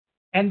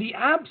 And the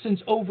absence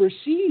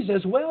overseas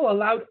as well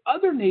allowed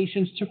other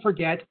nations to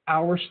forget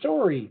our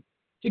story.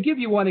 To give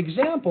you one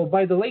example,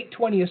 by the late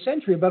 20th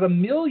century, about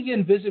 1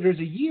 million visitors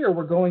a year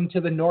were going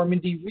to the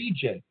Normandy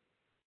region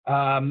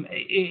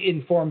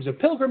in forms of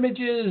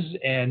pilgrimages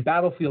and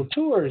battlefield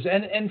tours.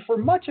 And for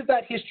much of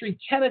that history,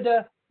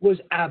 Canada was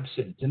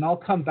absent. And I'll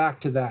come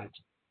back to that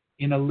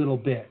in a little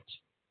bit.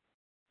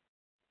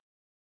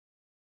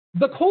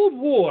 The Cold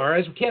War,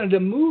 as Canada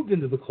moved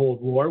into the Cold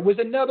War, was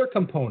another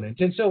component.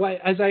 And so,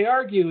 as I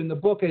argue in the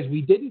book, as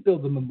we didn't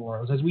build the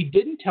memorials, as we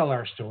didn't tell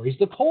our stories,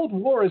 the Cold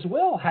War as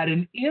well had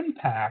an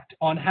impact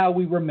on how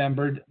we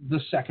remembered the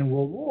Second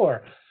World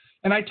War.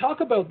 And I talk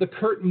about the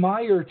Kurt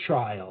Meyer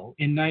trial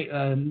in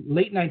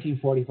late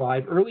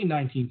 1945, early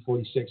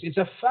 1946. It's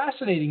a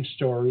fascinating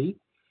story.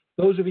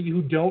 Those of you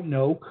who don't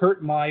know,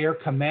 Kurt Meyer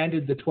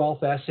commanded the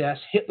 12th SS,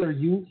 Hitler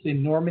Youth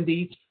in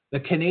Normandy. The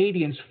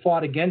Canadians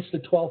fought against the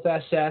 12th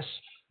SS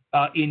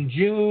in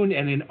June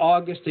and in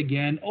August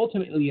again,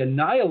 ultimately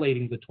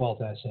annihilating the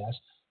 12th SS.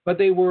 But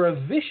they were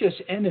a vicious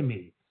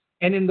enemy.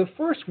 And in the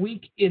first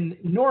week in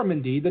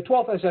Normandy, the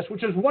 12th SS,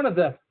 which was one of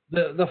the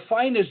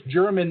finest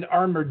German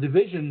armored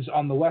divisions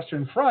on the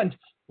Western Front,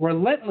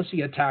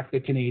 relentlessly attacked the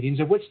Canadians,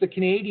 of which the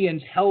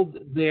Canadians held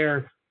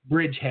their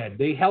bridgehead.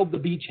 They held the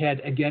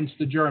beachhead against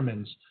the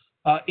Germans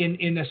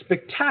in a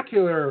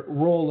spectacular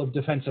role of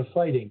defensive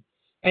fighting.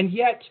 And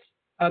yet,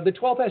 the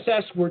 12th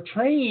SS were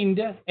trained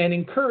and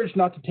encouraged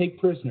not to take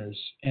prisoners.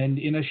 And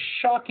in a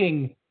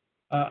shocking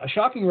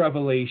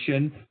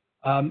revelation,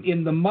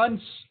 in the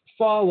months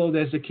followed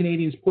as the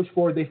Canadians pushed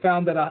forward, they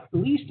found that at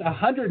least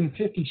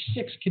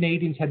 156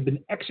 Canadians had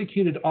been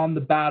executed on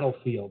the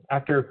battlefield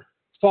after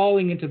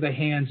falling into the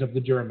hands of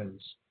the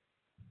Germans.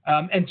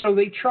 And so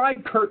they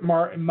tried Kurt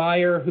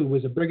Meyer, who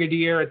was a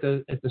brigadier at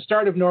the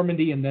start of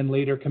Normandy and then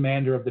later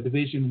commander of the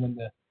division when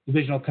the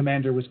divisional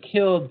commander was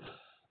killed.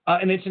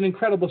 And it's an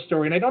incredible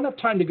story. And I don't have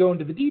time to go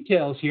into the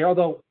details here,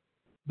 although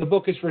the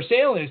book is for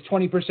sale and it's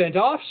 20%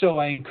 off, so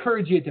I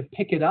encourage you to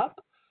pick it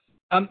up.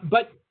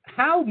 But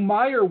how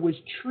Meyer was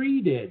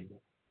treated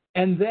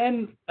and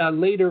then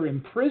later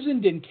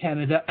imprisoned in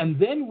Canada and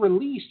then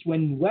released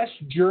when West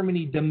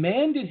Germany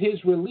demanded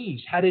his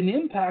release had an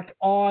impact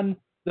on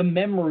the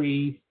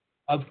memory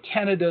of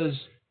Canada's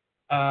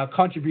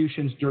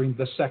contributions during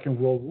the Second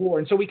World War.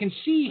 And so we can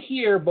see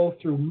here, both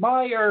through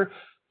Meyer,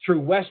 through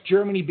West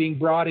Germany being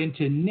brought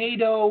into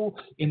NATO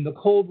in the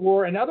Cold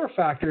War and other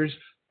factors,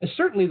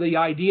 certainly the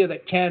idea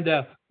that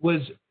Canada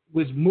was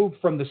moved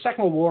from the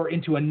Second World War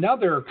into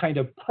another kind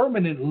of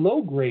permanent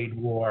low-grade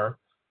war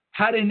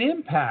had an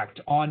impact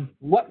on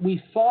what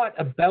we thought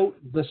about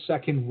the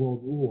Second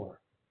World War.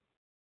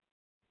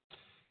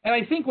 And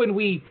I think when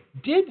we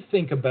did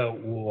think about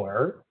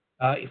war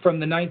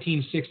from the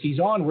 1960s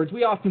onwards,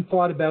 we often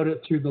thought about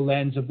it through the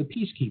lens of the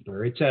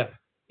peacekeeper.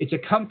 It's a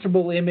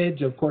comfortable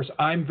image. Of course,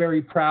 I'm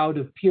very proud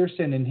of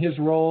Pearson and his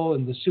role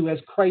in the Suez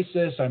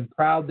Crisis. I'm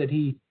proud that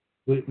he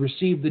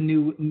received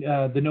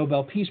the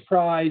Nobel Peace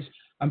Prize.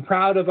 I'm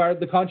proud of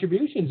the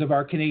contributions of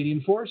our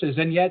Canadian forces.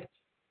 And yet,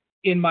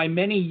 in my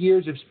many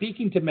years of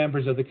speaking to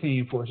members of the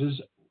Canadian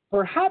forces,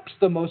 perhaps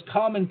the most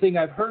common thing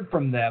I've heard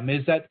from them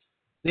is that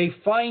they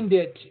find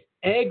it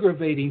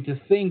aggravating to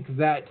think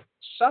that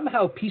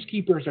somehow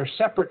peacekeepers are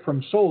separate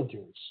from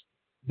soldiers.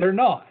 They're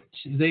not.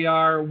 They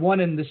are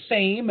one and the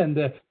same, and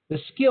the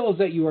skills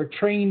that you are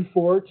trained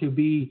for to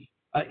be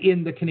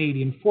in the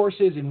Canadian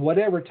forces in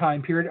whatever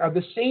time period are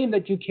the same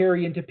that you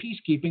carry into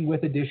peacekeeping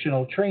with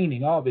additional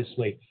training,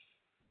 obviously.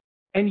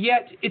 And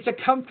yet, it's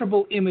a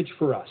comfortable image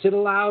for us. It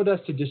allowed us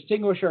to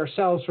distinguish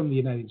ourselves from the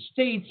United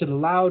States. It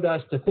allowed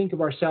us to think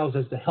of ourselves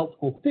as the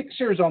helpful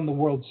fixers on the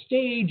world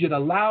stage. It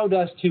allowed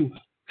us to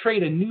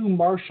create a new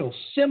martial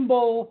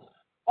symbol,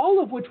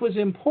 all of which was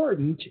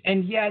important,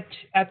 and yet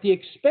at the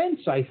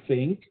expense, I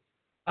think,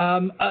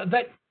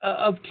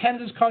 of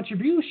Canada's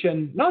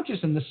contribution, not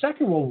just in the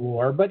Second World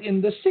War, but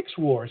in the 6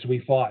 wars we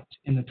fought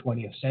in the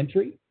 20th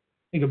century.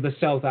 Think of the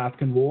South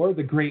African War,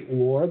 the Great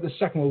War, the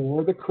Second World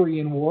War, the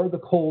Korean War, the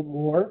Cold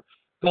War,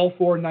 Gulf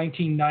War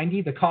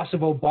 1990, the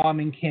Kosovo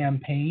bombing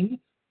campaign.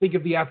 Think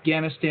of the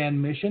Afghanistan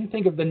mission.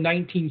 Think of the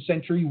 19th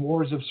century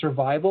wars of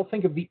survival.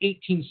 Think of the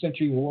 18th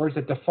century wars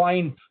that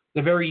define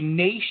the very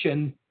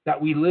nation that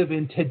we live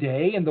in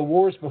today, and the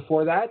wars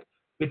before that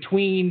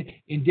between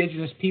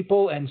Indigenous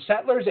people and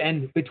settlers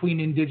and between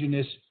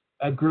Indigenous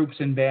groups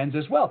and bands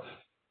as well.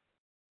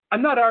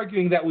 I'm not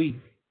arguing that we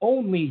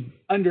only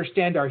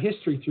understand our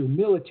history through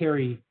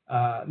military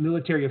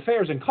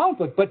affairs and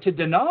conflict, but to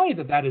deny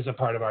that that is a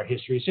part of our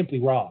history is simply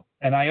wrong.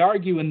 And I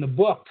argue in the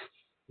book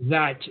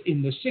that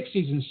in the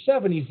 60s and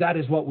 70s, that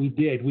is what we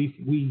did.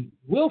 We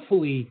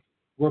willfully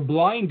were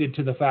blinded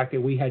to the fact that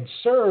we had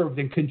served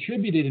and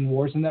contributed in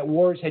wars, and that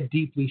wars had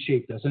deeply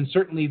shaped us. And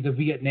certainly the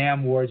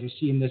Vietnam War, as you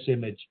see in this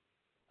image,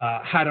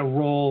 had a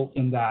role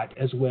in that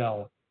as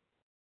well.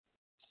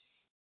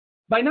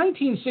 By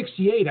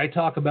 1968, I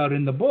talk about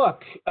in the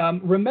book,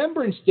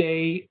 Remembrance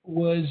Day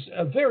was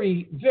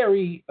very,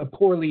 very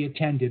poorly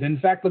attended. In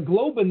fact, the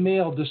Globe and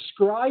Mail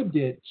described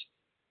it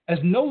as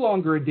no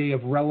longer a day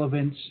of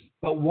relevance,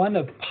 but one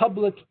of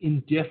public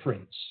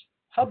indifference.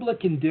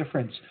 Public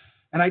indifference.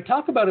 And I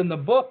talk about in the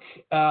book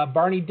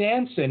Barney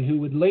Danson, who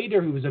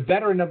was a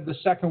veteran of the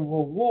Second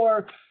World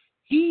War.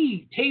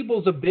 He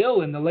tables a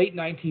bill in the late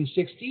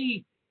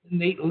 1960s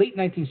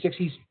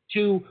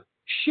to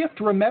shift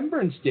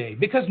Remembrance Day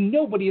because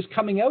nobody is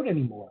coming out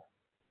anymore.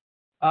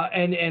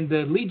 and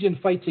the Legion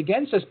fights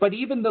against us, but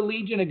even the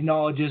Legion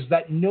acknowledges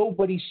that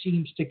nobody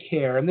seems to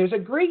care. And there's a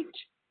great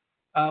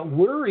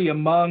worry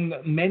among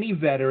many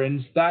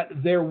veterans that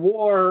their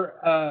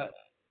war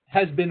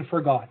has been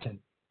forgotten.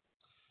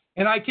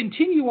 And I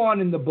continue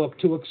on in the book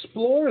to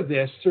explore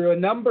this through a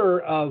number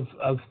of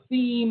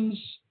themes,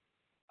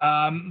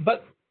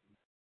 but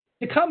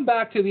to come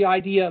back to the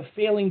idea of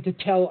failing to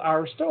tell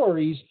our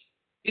stories,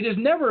 it is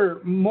never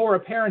more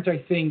apparent,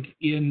 I think,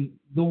 in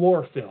the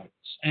war films.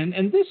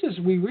 And this is,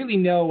 we really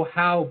know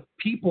how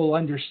people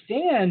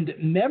understand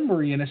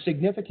memory in a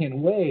significant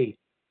way.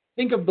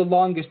 Think of The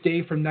Longest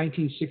Day from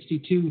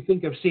 1962.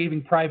 Think of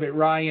Saving Private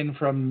Ryan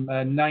from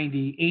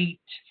 98.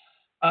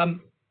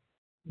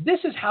 This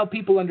is how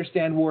people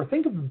understand war.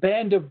 Think of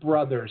Band of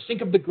Brothers.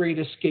 Think of The Great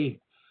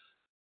Escape.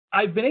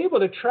 I've been able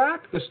to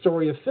track the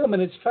story of film,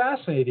 and it's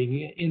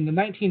fascinating. In the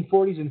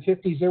 1940s and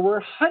 50s, there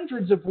were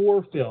hundreds of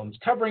war films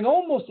covering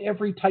almost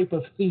every type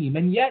of theme,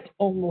 and yet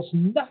almost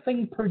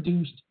nothing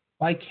produced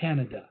by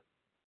Canada.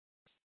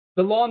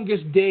 The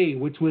Longest Day,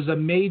 which was a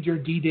major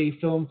D-Day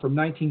film from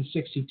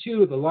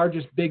 1962, the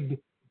largest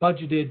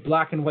big-budgeted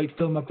black and white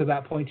film up to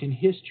that point in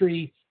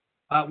history,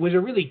 was a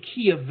really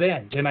key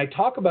event. And I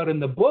talk about in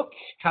the book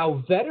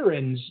how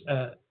veterans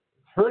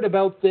heard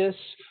about this,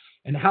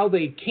 and how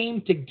they came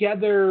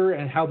together,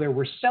 and how there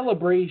were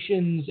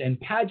celebrations and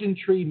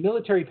pageantry,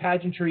 military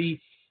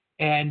pageantry,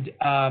 and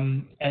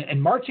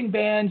marching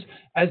bands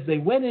as they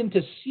went in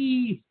to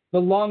see The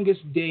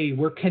Longest Day,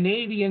 where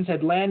Canadians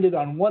had landed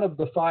on one of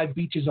the 5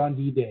 beaches on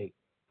D-Day.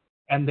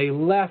 And they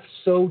left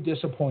so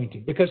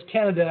disappointed, because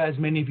Canada, as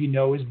many of you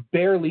know, is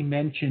barely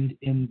mentioned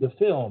in the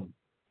film.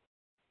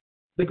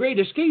 The Great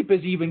Escape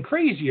is even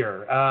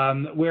crazier,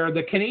 where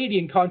the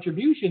Canadian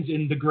contributions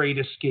in The Great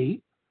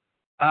Escape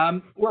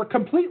were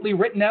completely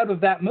written out of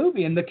that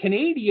movie, and the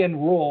Canadian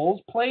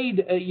roles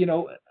played,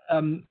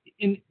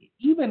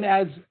 even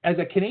as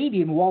a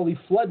Canadian, Wally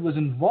Flood was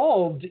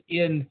involved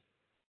in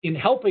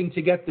helping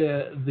to get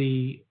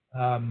the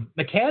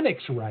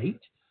mechanics right,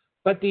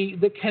 but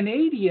the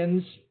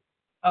Canadians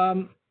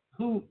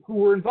who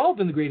were involved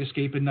in The Great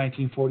Escape in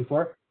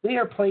 1944, they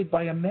are played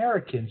by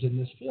Americans in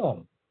this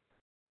film.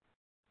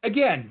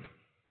 Again,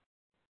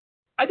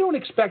 I don't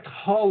expect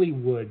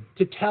Hollywood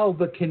to tell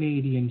the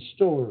Canadian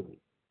story.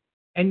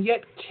 And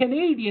yet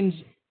Canadians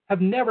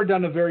have never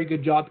done a very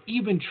good job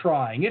even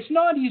trying. It's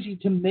not easy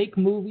to make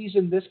movies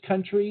in this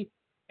country,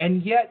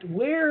 and yet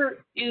where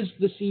is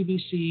the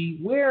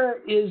CBC, where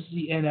is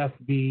the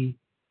NFB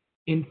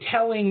in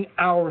telling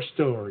our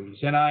stories?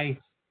 And I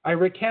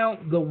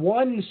recount the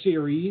one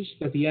series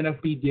that the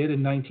NFB did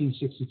in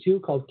 1962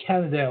 called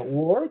Canada at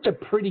War. It's a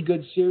pretty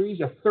good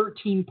series, a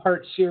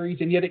 13-part series,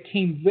 and yet it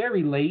came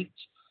very late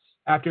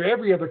after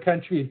every other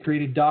country had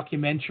created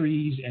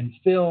documentaries and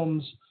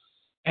films.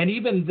 And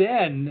even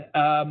then,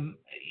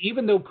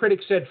 even though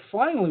critics said,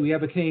 finally, we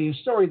have a Canadian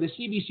story, the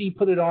CBC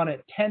put it on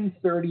at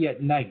 10:30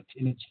 at night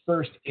in its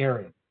first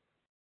airing.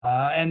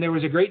 And there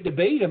was a great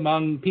debate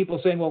among people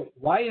saying, well,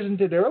 why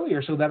isn't it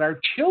earlier so that our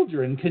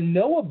children can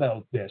know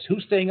about this?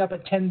 Who's staying up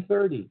at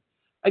 10:30?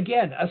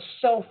 Again, a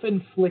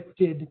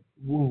self-inflicted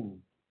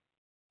wound.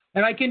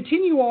 And I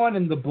continue on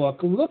in the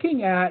book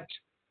looking at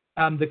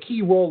the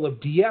key role of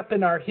Dieppe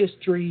in our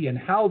history and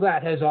how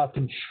that has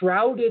often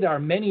shrouded our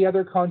many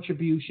other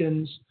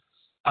contributions.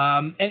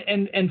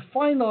 And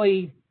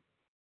finally,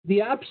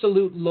 the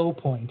absolute low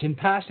point in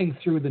passing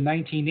through the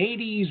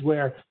 1980s,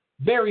 where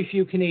very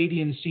few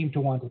Canadians seem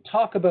to want to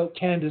talk about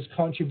Canada's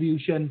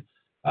contribution.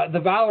 The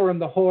Valor and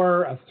the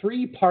Horror, a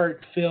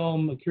 3-part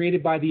film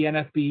created by the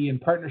NFB in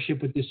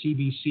partnership with the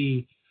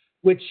CBC,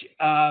 which,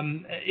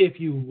 if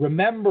you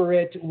remember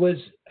it,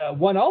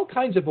 won all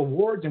kinds of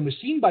awards and was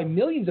seen by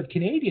millions of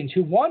Canadians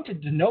who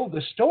wanted to know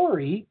the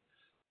story,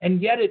 and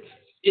yet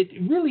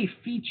it really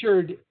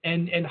featured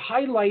and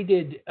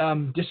highlighted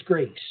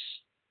disgrace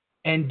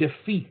and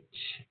defeat,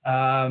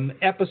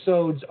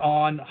 episodes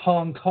on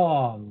Hong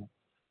Kong,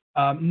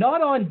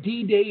 not on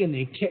D-Day and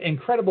the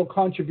incredible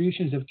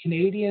contributions of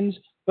Canadians,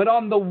 but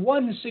on the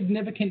one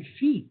significant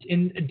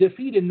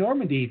defeat in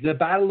Normandy, the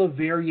Battle of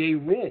Verrier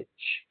Ridge.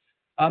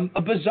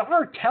 A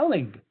bizarre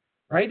telling,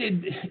 right?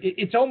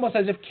 It's almost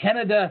as if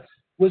Canada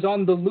was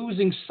on the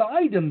losing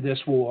side in this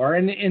war.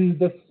 And in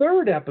the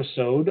 3rd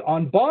episode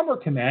on Bomber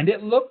Command,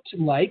 it looked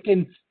like,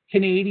 and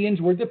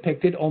Canadians were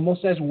depicted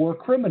almost as war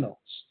criminals.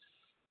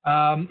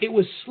 It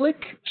was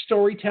slick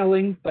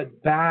storytelling,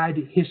 but bad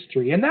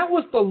history. And that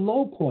was the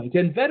low point.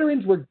 And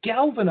veterans were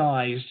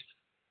galvanized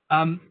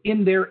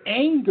in their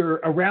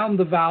anger around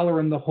the Valor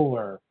and the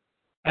Horror.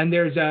 And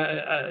there's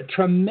a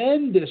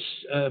tremendous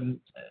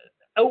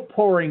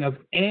outpouring of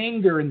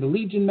anger in the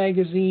Legion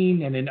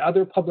magazine and in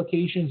other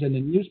publications and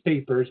in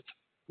newspapers,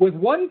 with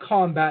one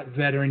combat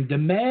veteran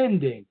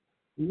demanding,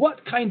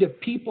 what kind of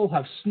people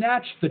have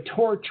snatched the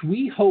torch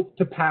we hope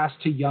to pass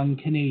to young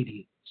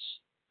Canadians?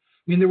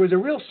 I mean, there was a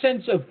real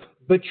sense of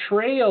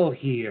betrayal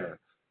here,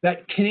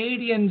 that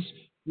Canadians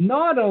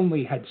not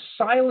only had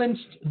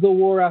silenced the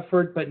war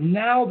effort, but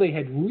now they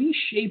had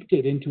reshaped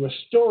it into a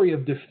story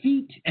of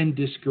defeat and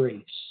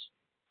disgrace.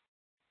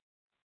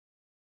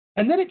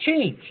 And then it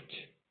changed.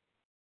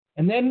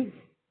 And then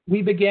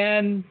we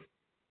began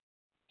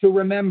to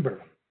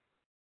remember,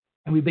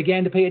 and we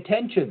began to pay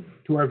attention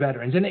to our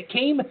veterans. And it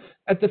came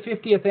at the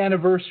 50th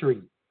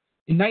anniversary.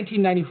 In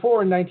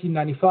 1994 and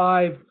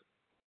 1995,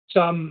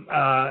 some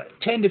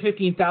 10 to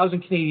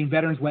 15,000 Canadian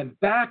veterans went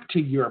back to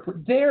Europe.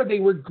 There they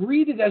were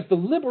greeted as the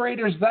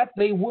liberators that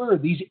they were,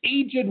 these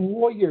aged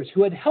warriors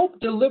who had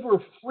helped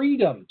deliver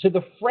freedom to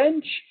the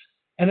French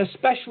and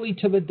especially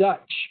to the Dutch.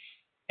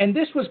 And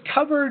this was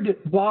covered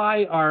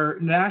by our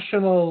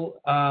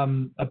national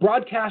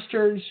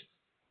broadcasters.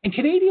 And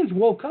Canadians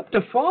woke up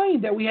to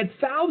find that we had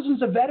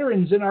thousands of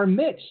veterans in our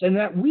midst, and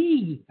that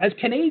we, as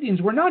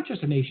Canadians, were not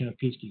just a nation of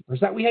peacekeepers,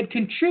 that we had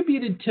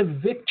contributed to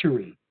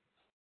victory.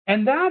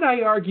 And that,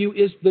 I argue,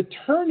 is the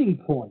turning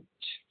point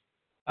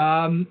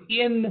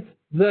in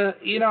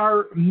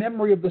our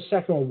memory of the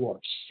Second World War.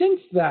 Since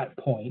that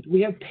point,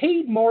 we have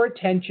paid more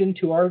attention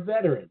to our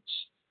veterans.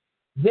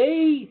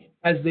 They,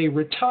 as they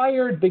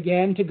retired,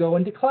 began to go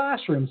into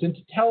classrooms and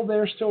to tell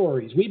their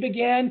stories. We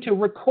began to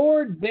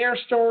record their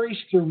stories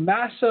through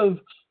massive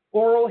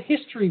oral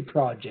history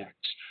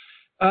projects.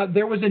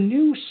 There was a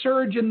new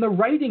surge in the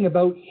writing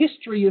about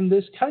history in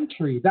this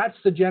country. That's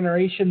the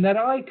generation that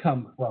I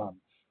come from.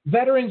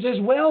 Veterans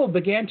as well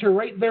began to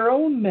write their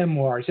own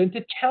memoirs and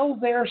to tell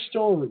their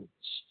stories.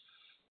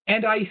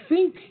 And I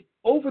think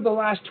over the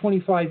last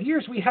 25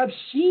 years, we have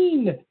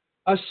seen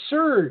a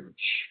surge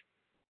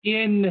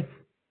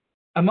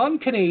among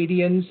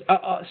Canadians,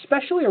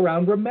 especially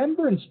around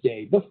Remembrance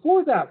Day.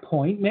 Before that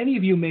point, many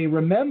of you may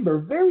remember,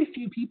 very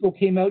few people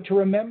came out to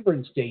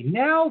Remembrance Day.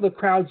 Now the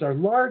crowds are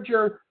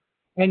larger,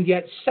 and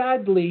yet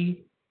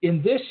sadly,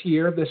 in this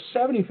year, the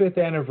 75th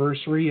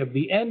anniversary of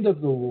the end of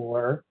the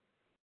war,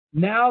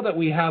 now that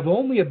we have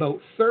only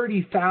about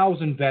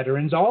 30,000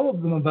 veterans, all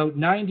of them about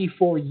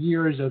 94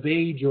 years of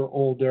age or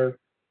older,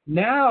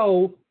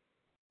 now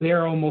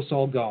they're almost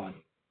all gone.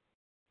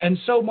 And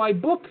so my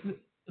book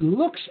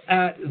looks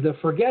at the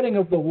forgetting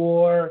of the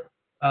war,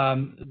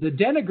 the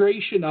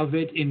denigration of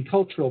it in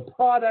cultural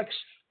products,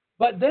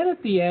 but then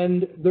at the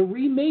end, the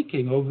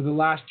remaking over the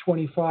last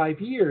 25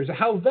 years,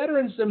 how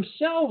veterans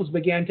themselves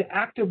began to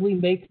actively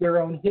make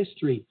their own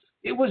history.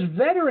 It was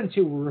veterans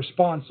who were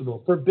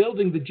responsible for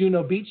building the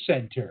Juno Beach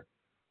Centre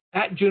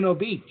at Juno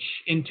Beach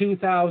in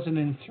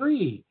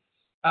 2003.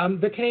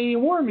 The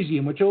Canadian War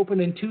Museum, which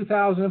opened in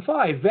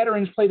 2005,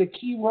 veterans played a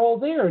key role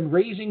there in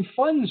raising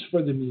funds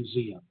for the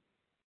museum.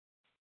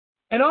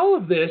 And all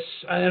of this,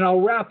 and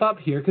I'll wrap up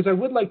here because I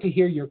would like to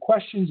hear your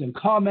questions and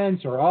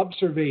comments or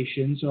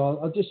observations, so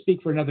I'll just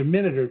speak for another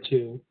minute or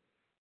two.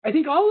 I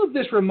think all of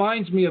this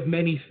reminds me of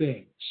many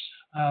things.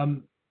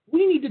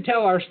 We need to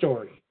tell our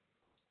story.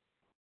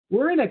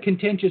 We're in a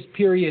contentious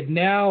period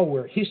now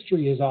where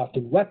history is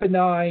often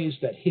weaponized,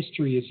 that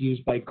history is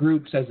used by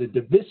groups as a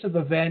divisive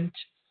event.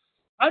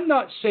 I'm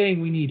not saying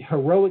we need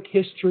heroic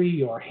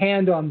history or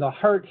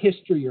hand-on-the-heart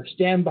history or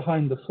stand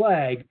behind the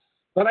flag,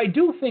 but I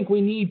do think we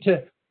need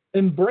to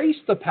embrace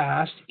the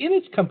past in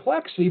its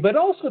complexity, but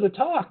also to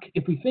talk,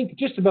 if we think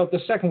just about the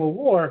Second World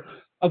War,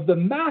 of the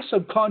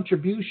massive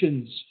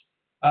contributions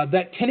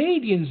that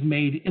Canadians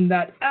made in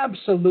that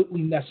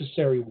absolutely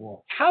necessary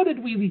war. How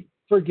did we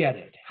forget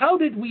it? How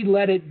did we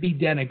let it be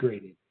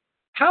denigrated?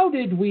 How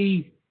did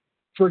we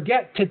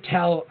forget to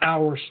tell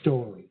our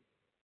story?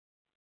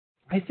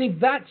 I think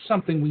that's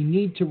something we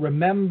need to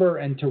remember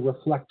and to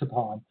reflect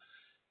upon.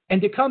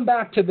 And to come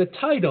back to the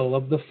title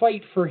of the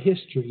fight for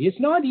history, it's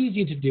not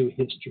easy to do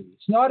history.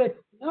 It's not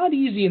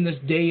easy in this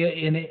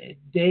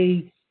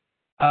day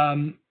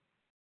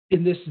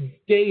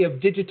of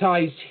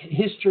digitized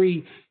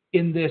history,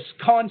 in this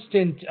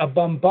constant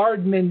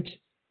bombardment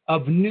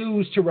of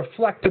news to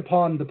reflect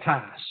upon the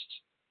past.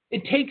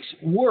 It takes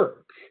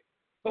work,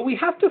 but we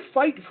have to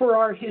fight for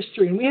our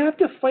history, and we have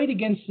to fight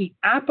against the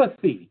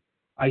apathy,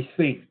 I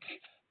think,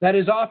 that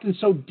is often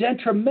so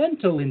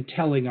detrimental in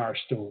telling our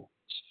stories.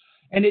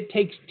 And it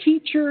takes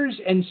teachers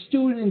and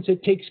students,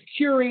 it takes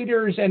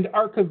curators and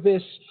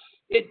archivists,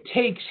 it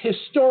takes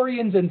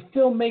historians and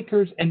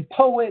filmmakers and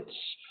poets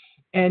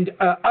and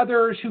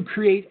others who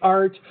create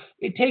art.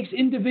 It takes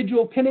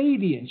individual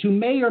Canadians who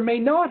may or may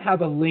not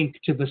have a link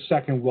to the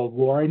Second World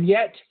War, and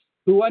yet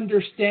who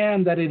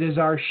understand that it is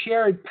our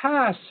shared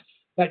past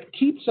that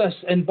keeps us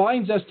and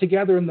binds us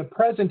together in the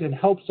present and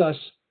helps us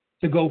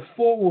to go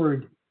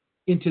forward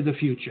into the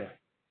future.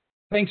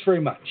 Thanks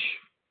very much.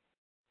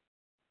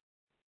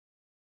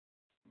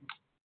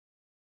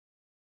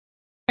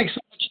 Thanks so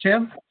much,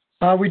 Tim.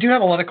 We do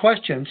have a lot of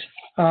questions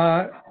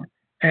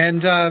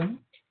and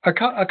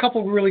a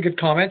couple of really good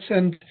comments.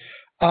 And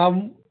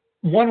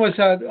one was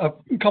a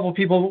couple of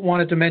people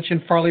wanted to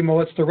mention Farley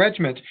Mowat's The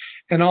Regiment.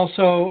 And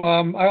also,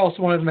 I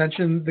also wanted to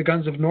mention The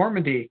Guns of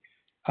Normandy,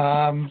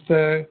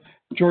 the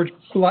George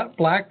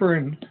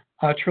Blackburn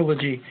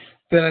trilogy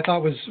that I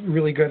thought was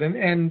really good.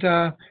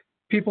 And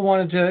people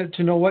wanted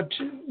to know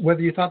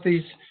whether you thought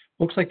these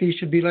books like these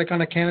should be like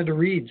on a Canada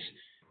Reads.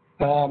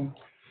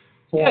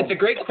 Yeah, it's a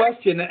great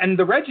question. And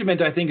the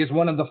regiment, I think, is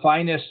one of the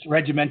finest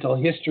regimental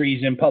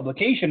histories in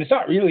publication. It's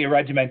not really a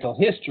regimental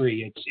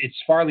history. It's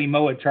Farley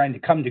Mowat trying to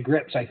come to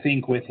grips, I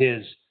think, with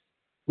his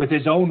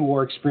own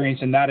war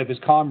experience and that of his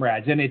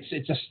comrades. And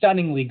it's a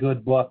stunningly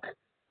good book.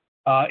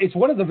 It's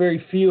one of the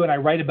very few, and I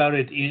write about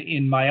it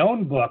in my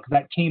own book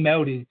that came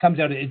out. It comes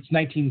out, it's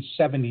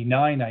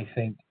 1979, I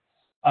think.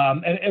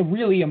 A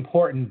really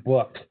important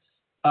book.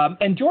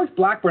 And George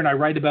Blackburn I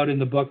write about in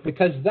the book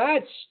because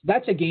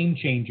that's a game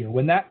changer.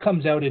 When that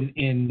comes out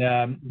in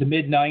the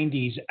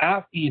mid-90s,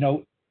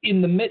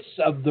 in the midst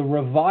of the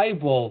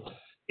revival,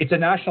 it's a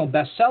national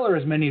bestseller,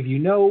 as many of you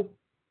know,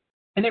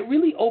 and it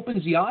really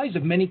opens the eyes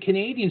of many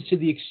Canadians to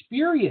the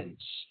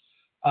experience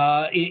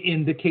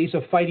in the case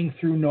of fighting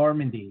through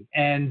Normandy.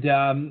 And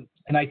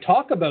I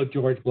talk about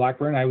George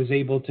Blackburn. I was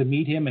able to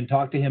meet him and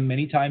talk to him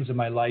many times in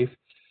my life.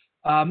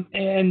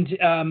 There's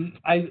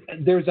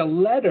a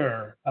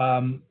letter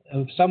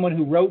of someone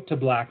who wrote to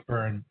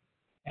Blackburn,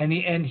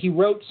 and he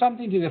wrote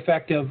something to the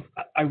effect of,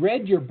 I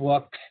read your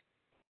book,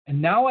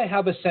 and now I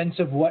have a sense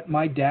of what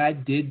my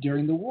dad did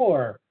during the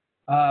war.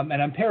 And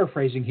I'm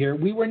paraphrasing here.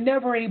 We were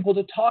never able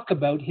to talk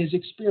about his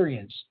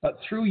experience, but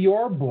through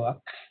your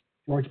book,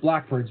 George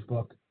Blackburn's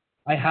book,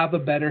 I have a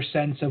better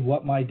sense of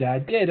what my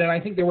dad did. And I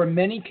think there were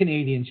many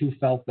Canadians who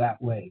felt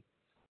that way.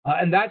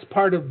 And that's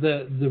part of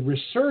the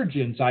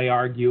resurgence, I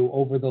argue,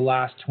 over the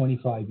last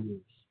 25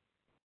 years.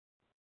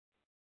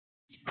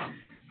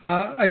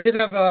 I did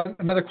have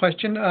another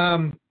question.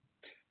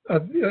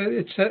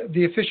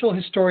 The official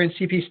historian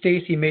C.P.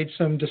 Stacey made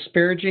some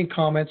disparaging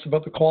comments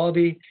about the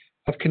quality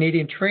of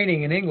Canadian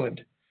training in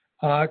England.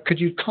 Could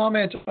you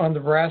comment on the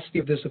veracity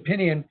of this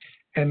opinion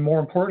and, more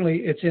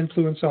importantly, its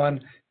influence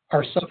on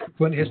our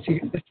subsequent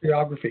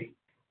historiography?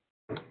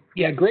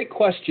 Yeah, great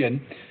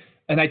question.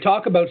 And I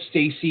talk about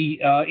Stacey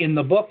in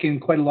the book in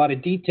quite a lot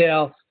of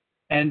detail.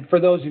 And for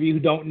those of you who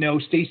don't know,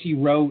 Stacey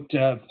wrote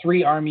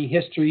 3 Army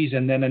histories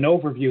and then an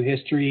overview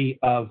history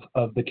of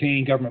the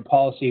Canadian government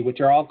policy, which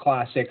are all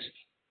classics.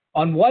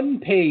 On one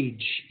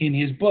page in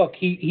his book,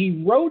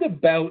 he wrote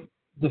about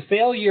the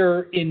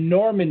failure in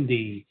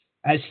Normandy,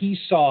 as he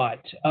saw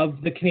it,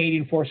 of the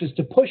Canadian forces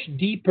to push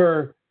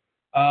deeper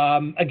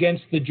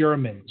against the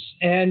Germans.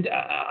 And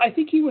I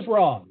think he was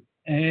wrong.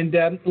 And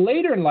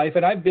later in life,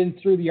 and I've been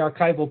through the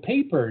archival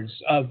papers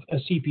of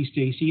C.P.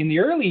 Stacey in the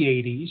early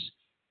 80s,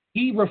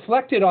 he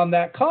reflected on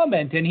that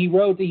comment and he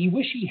wrote that he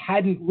wished he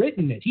hadn't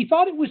written it. He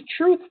thought it was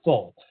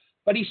truthful,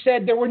 but he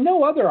said there were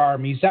no other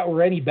armies that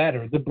were any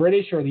better, the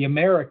British or the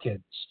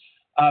Americans,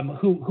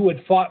 who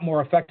had fought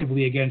more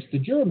effectively against the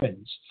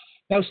Germans.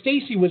 Now,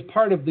 Stacey was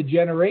part of the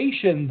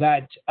generation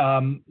that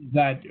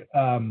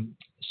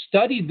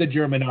studied the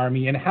German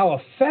army and how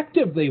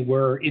effective they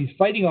were in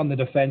fighting on the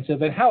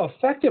defensive and how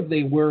effective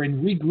they were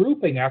in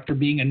regrouping after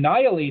being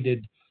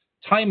annihilated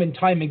time and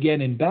time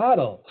again in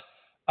battle.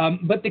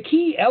 But the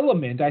key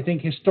element, I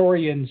think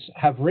historians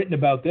have written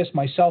about this,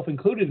 myself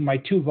included in my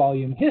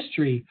 2-volume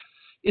history,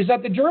 is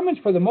that the Germans,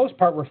 for the most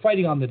part, were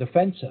fighting on the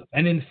defensive.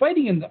 And in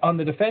fighting on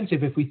the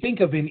defensive, if we think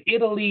of in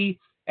Italy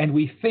and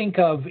we think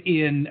of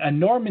in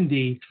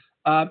Normandy,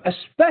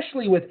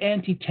 especially with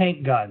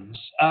anti-tank guns,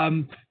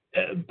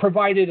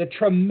 provided a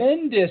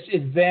tremendous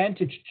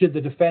advantage to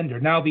the defender.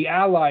 Now, the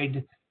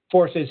Allied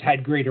forces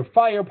had greater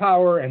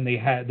firepower, and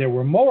there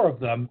were more of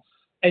them,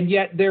 and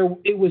yet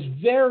it was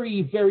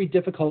very, very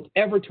difficult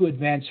ever to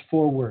advance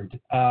forward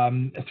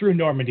through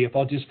Normandy, if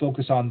I'll just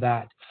focus on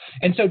that.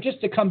 And so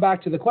just to come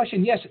back to the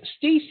question, yes,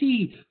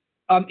 Stacey,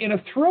 in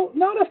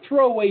not a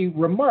throwaway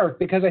remark,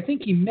 because I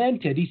think he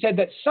meant it, he said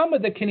that some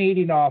of the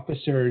Canadian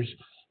officers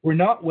were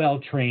not well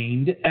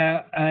trained,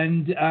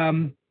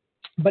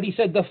 but he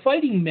said the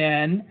fighting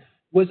man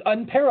was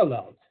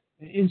unparalleled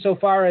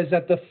insofar as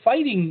that the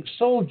fighting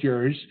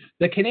soldiers,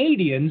 the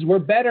Canadians,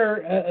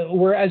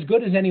 were as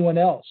good as anyone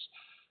else.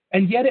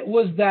 And yet it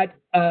was that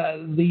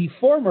the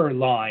former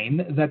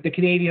line, that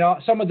the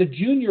some of the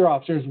junior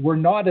officers were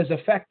not as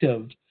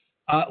effective,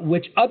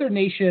 which other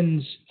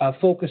nations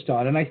focused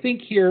on. And I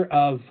think here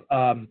of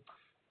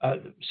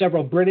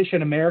several British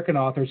and American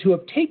authors who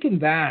have taken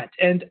that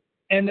and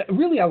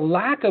really a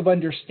lack of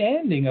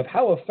understanding of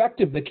how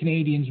effective the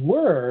Canadians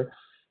were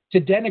to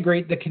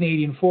denigrate the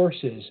Canadian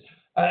forces.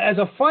 As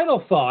a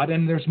final thought,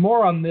 and there's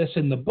more on this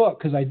in the book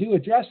because I do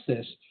address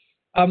this,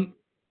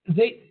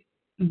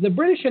 the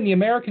British and the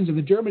Americans and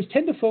the Germans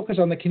tend to focus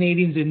on the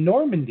Canadians in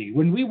Normandy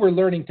when we were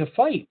learning to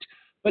fight,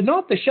 but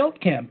not the Scheldt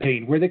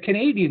campaign, where the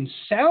Canadians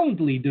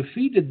soundly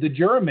defeated the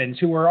Germans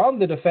who were on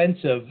the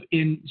defensive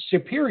in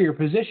superior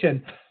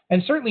position,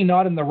 and certainly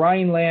not in the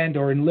Rhineland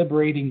or in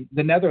liberating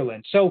the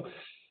Netherlands. So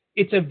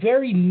it's a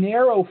very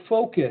narrow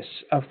focus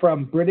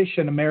from British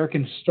and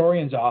American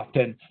historians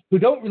often who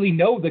don't really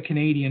know the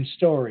Canadian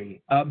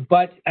story.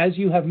 But as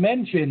you have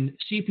mentioned,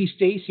 C.P.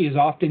 Stacey is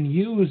often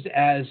used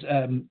as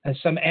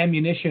some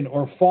ammunition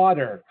or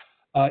fodder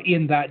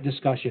in that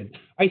discussion.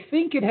 I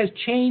think it has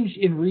changed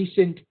in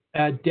recent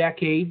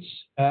decades.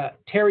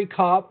 Terry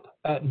Kopp,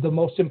 the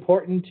most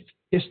important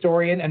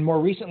historian, and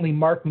more recently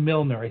Mark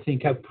Milner, I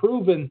think, have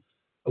proven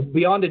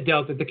beyond a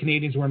doubt that the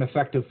Canadians were an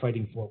effective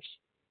fighting force.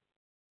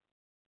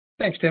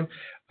 Thanks, Tim.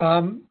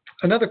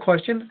 Another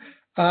question.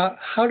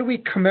 How do we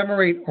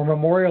commemorate or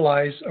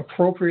memorialize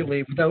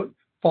appropriately without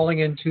falling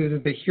into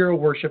the hero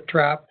worship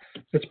trap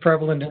that's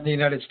prevalent in the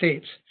United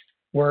States,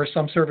 where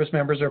some service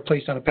members are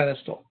placed on a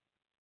pedestal?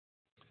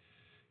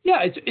 Yeah,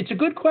 it's a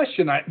good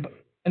question,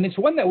 and it's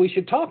one that we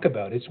should talk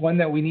about. It's one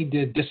that we need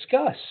to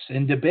discuss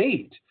and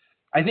debate.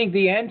 I think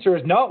the answer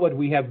is not what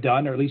we have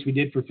done, or at least we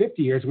did for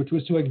 50 years, which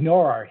was to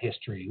ignore our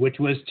history, which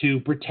was to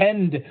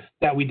pretend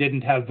that we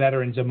didn't have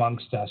veterans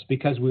amongst us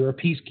because we were a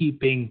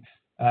peacekeeping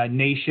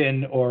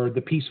nation or the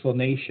peaceful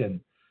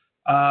nation.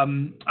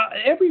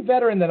 Every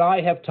veteran that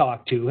I have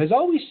talked to has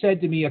always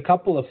said to me a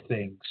couple of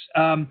things,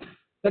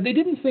 that they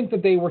didn't think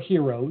that they were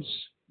heroes,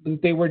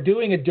 that they were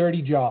doing a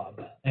dirty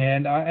job.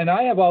 And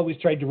I have always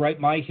tried to write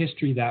my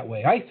history that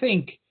way. I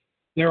think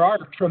there are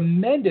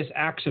tremendous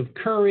acts of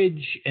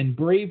courage and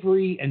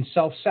bravery and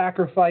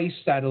self-sacrifice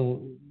that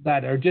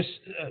are just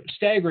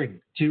staggering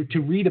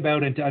to read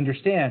about and to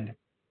understand.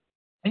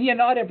 And yet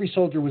not every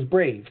soldier was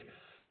brave,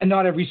 and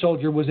not every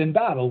soldier was in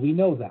battle. We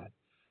know that.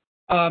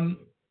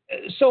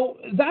 So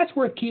that's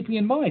worth keeping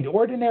in mind.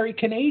 Ordinary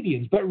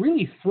Canadians, but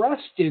really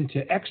thrust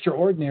into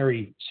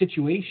extraordinary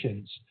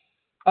situations.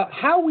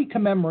 How we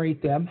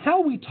commemorate them,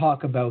 how we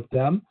talk about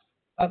them,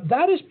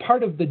 that is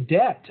part of the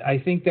debt, I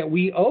think, that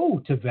we owe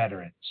to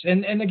veterans.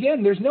 And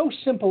again, there's no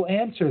simple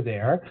answer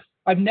there.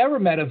 I've never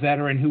met a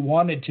veteran who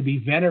wanted to be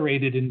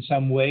venerated in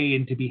some way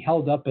and to be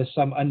held up as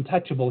some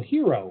untouchable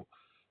hero.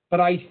 But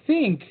I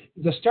think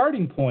the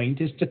starting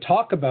point is to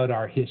talk about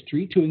our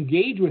history, to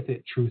engage with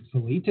it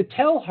truthfully, to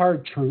tell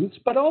hard truths,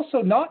 but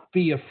also not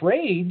be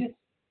afraid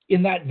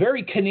in that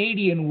very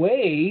Canadian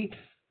way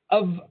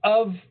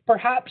of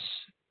perhaps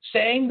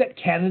saying that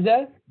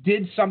Canada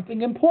did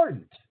something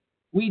important.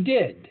 We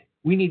did.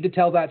 We need to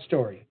tell that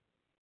story.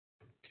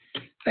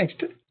 Thanks,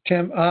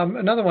 Tim.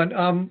 Another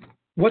one.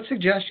 What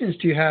suggestions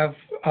do you have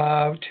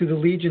to the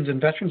Legions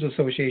and Veterans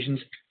Associations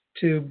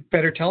to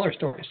better tell our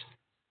stories?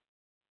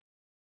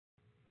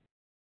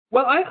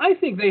 Well, I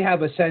think they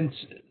have a sense,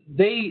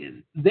 they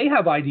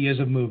have ideas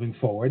of moving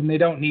forward, and they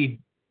don't need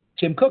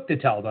Tim Cook to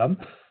tell them.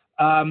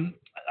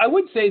 I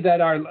would say that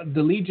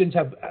the Legions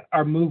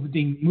are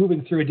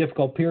moving through a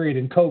difficult period,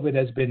 and COVID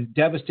has been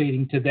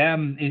devastating to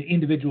them in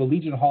individual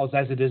Legion halls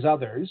as it is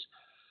others.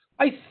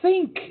 I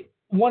think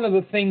one of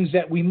the things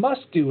that we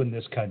must do in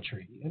this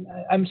country, and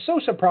I'm so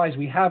surprised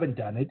we haven't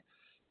done it,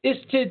 is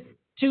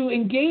to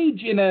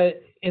engage in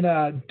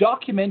a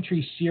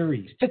documentary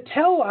series, to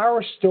tell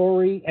our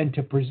story and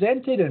to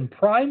present it in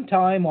prime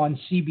time on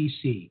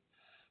CBC.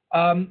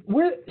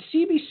 Where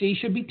CBC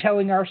should be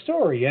telling our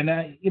story. And,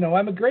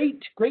 I'm a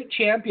great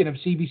champion of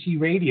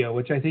CBC Radio,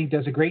 which I think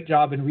does a great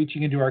job in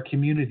reaching into our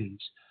communities.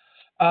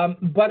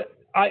 But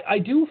I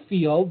do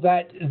feel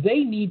that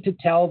they need to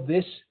tell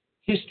this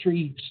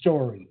history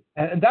story.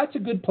 And that's a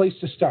good place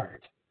to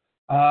start.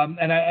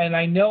 And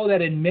I know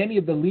that in many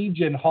of the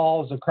Legion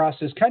halls across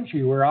this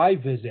country where I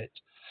visit,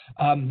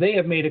 they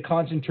have made a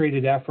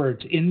concentrated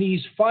effort in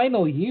these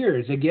final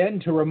years, again,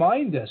 to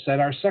remind us that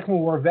our Second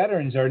World War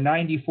veterans are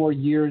 94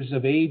 years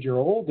of age or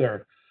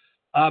older,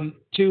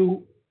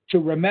 to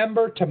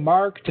remember, to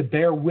mark, to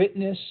bear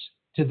witness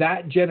to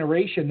that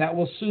generation that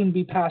will soon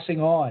be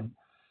passing on.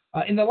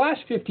 In the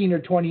last 15 or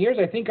 20 years,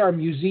 I think our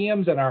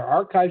museums and our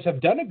archives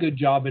have done a good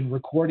job in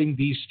recording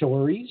these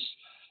stories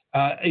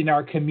in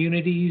our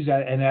communities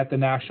and at the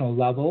national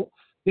level.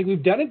 I think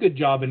we've done a good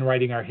job in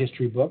writing our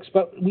history books,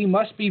 but we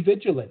must be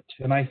vigilant.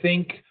 And I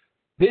think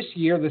this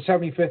year, the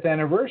 75th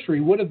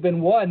anniversary, would have been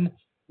one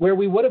where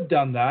we would have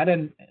done that.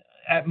 And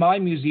at my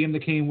museum, the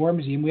Canadian War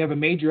Museum, we have a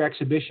major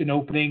exhibition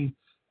opening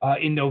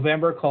in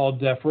November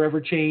called Forever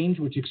Change,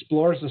 which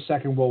explores the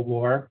Second World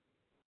War.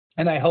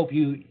 And I hope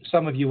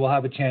some of you will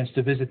have a chance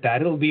to visit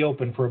that. It'll be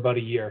open for about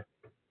a year.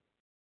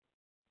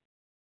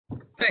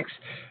 Thanks.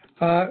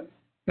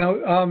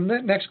 Now,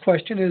 next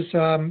question is,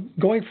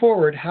 going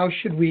forward, how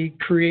should we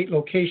create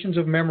locations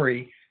of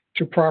memory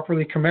to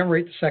properly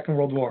commemorate the Second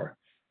World War,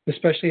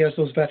 especially as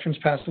those veterans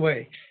passed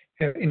away,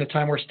 in a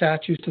time where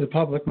statues to the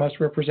public must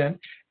represent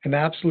an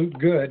absolute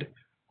good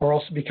or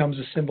else it becomes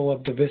a symbol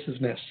of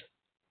divisiveness?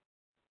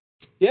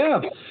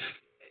 Yeah,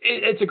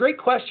 it's a great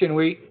question.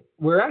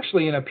 We're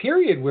actually in a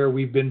period where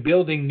we've been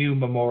building new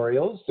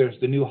memorials. There's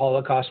the new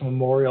Holocaust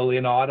Memorial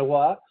in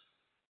Ottawa.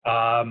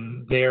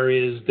 There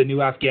is the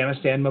new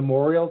Afghanistan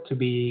Memorial to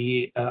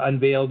be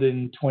unveiled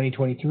in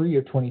 2023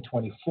 or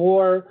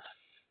 2024.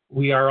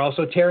 We are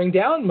also tearing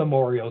down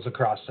memorials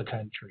across the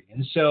country.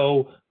 And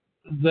so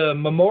the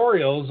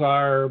memorials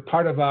are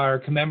part of our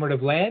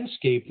commemorative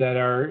landscape that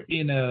are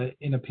in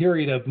a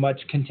period of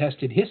much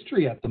contested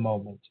history at the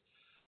moment.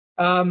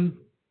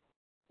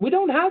 We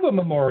don't have a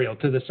memorial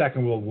to the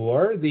Second World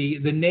War. The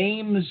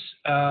names,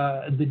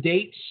 the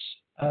dates,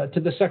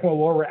 to the Second World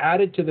War were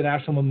added to the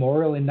National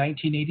Memorial in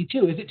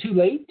 1982. Is it too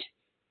late?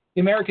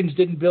 The Americans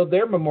didn't build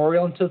their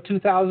memorial until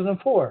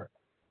 2004.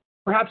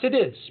 Perhaps it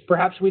is.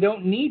 Perhaps we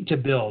don't need to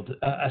build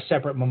a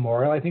separate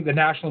memorial. I think the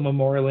National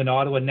Memorial in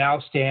Ottawa now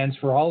stands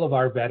for all of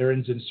our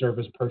veterans and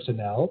service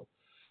personnel.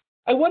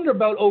 I wonder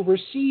about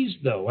overseas,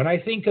 though, and I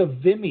think of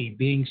Vimy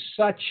being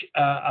such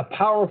a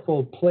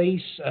powerful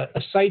place,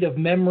 a site of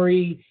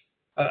memory,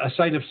 a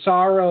site of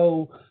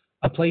sorrow,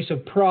 a place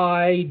of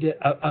pride,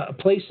 a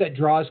place that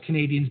draws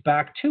Canadians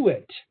back to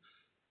it.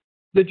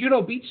 The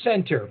Juno Beach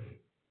Centre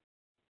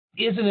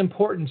is an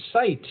important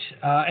site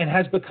and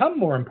has become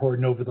more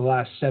important over the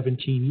last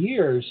 17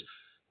 years.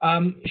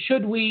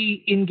 Should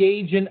we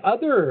engage in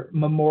other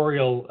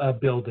memorial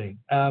building?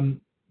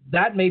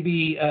 That may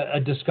be a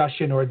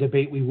discussion or a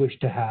debate we wish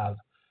to have.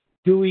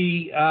 Do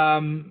we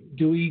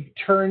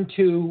turn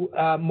to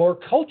more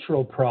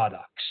cultural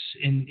products,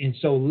 in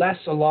so less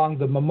along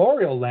the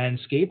memorial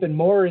landscape and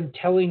more in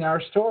telling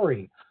our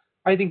story?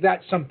 I think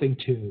that's something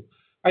too.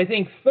 I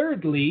think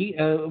thirdly,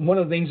 one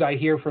of the things I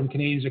hear from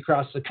Canadians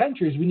across the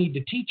country is we need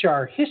to teach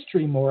our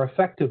history more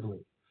effectively.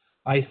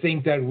 I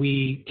think that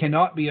we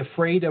cannot be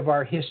afraid of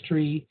our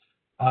history,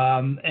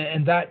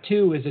 and that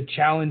too is a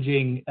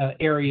challenging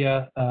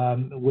area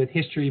with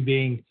history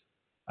being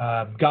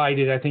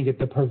guided, I think, at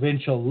the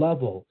provincial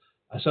level,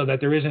 so that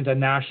there isn't a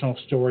national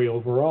story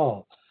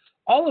overall.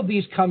 All of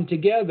these come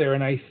together,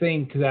 and I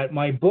think that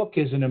my book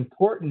is an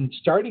important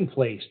starting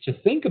place to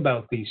think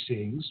about these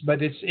things,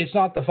 but it's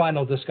not the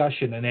final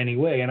discussion in any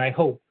way, and I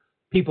hope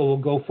people will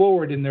go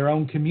forward in their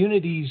own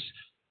communities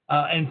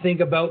and think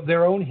about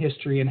their own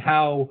history and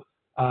how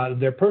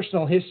their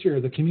personal history or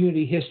the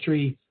community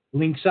history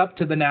links up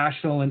to the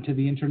national and to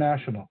the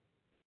international.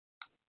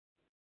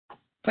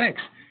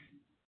 Thanks.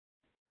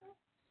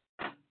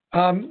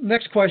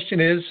 Next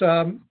question is,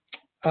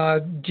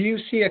 do you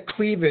see a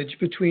cleavage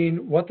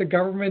between what the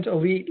government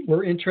elite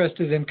were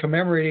interested in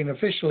commemorating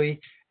officially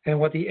and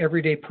what the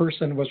everyday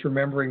person was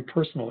remembering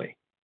personally?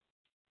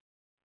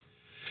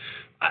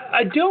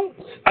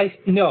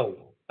 No.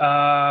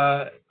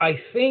 I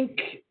think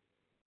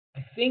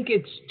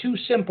it's too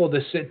simple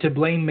to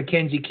blame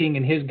Mackenzie King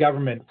and his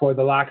government for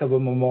the lack of a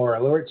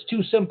memorial, or it's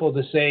too simple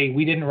to say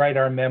we didn't write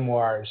our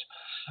memoirs,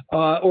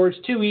 or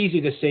it's too easy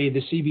to say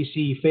the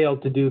CBC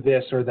failed to do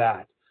this or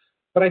that.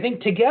 But I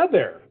think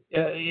together,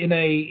 in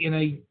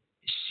a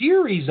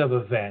series of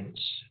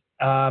events,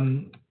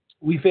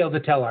 we failed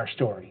to tell our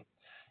story.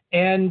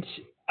 And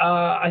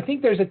I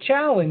think there's a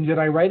challenge,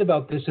 and I write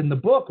about this in the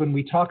book when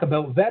we talk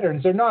about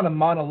veterans. They're not a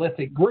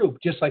monolithic group,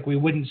 just like we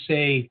wouldn't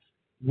say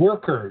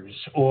workers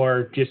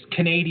or just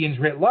Canadians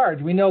writ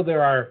large. We know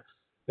there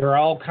are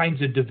all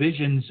kinds of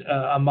divisions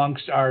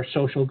amongst our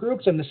social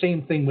groups, and the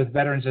same thing with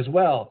veterans as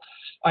well.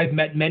 I've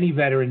met many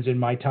veterans in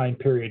my time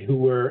period who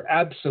were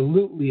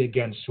absolutely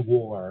against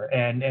war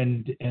and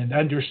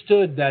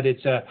understood that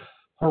it's a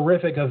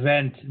horrific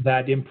event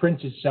that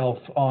imprints itself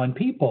on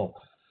people.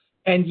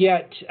 And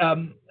yet,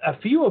 a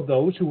few of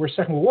those who were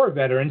Second World War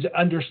veterans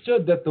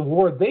understood that the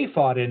war they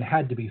fought in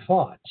had to be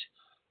fought.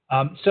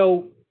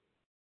 So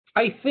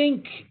I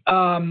think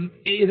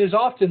it is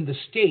often the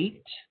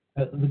state,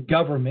 the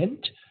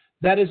government,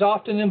 that is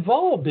often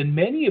involved in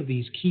many of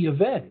these key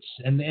events,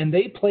 and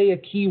they play a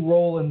key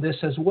role in this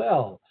as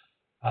well.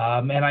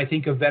 And I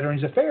think of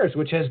Veterans Affairs,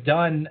 which has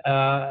done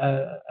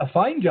a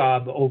fine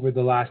job over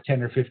the last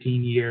 10 or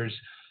 15 years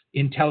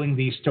in telling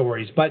these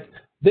stories. But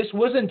this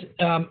wasn't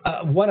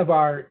one of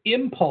our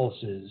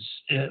impulses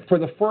for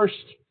the first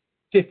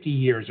 50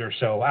 years or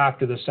so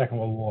after the Second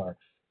World War.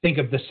 Think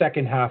of the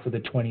second half of the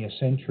 20th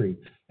century.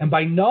 And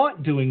by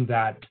not doing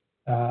that,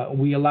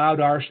 we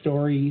allowed our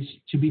stories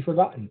to be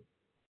forgotten.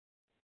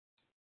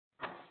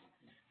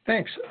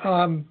 Thanks.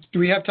 Do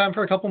we have time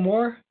for a couple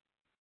more?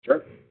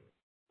 Sure.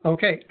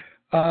 Okay.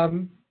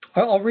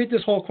 I'll read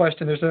this whole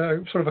question. There's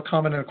a sort of a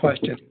comment and a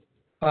question.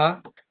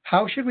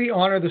 How should we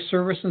honor the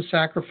service and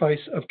sacrifice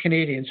of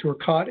Canadians who were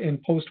caught in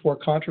post-war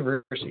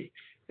controversy?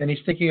 And he's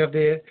thinking of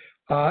the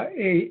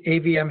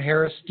AVM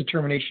Harris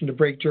determination to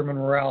break German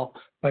morale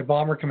by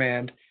Bomber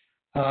Command,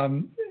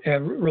 and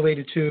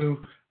related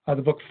to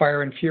the book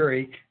Fire and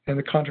Fury and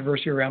the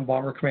controversy around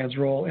Bomber Command's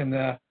role in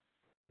the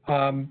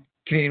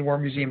Canadian War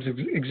Museum's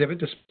exhibit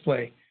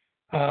display.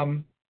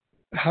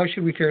 How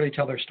should we fairly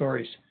tell their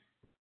stories?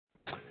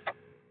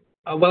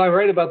 Well, I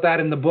write about that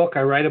in the book.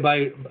 I write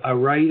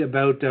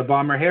about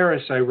Bomber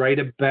Harris. I write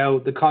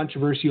about the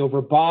controversy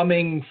over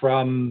bombing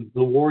from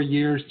the war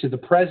years to the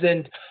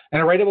present,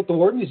 and I write about the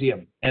War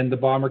Museum and the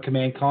Bomber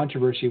Command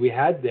controversy we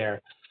had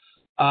there.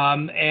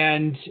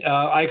 And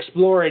I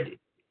explore it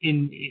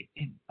in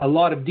a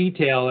lot of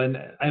detail, and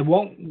I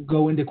won't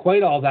go into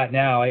quite all that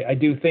now. I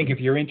do think if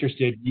you're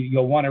interested,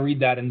 you'll want to read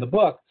that in the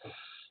book.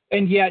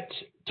 And yet,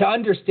 to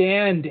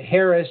understand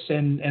Harris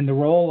and the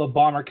role of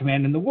Bomber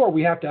Command in the war,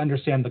 we have to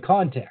understand the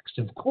context.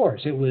 Of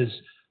course,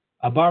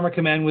 Bomber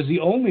Command was the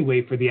only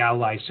way for the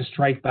Allies to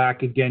strike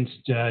back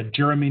against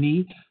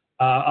Germany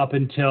up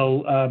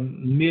until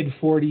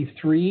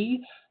mid-43,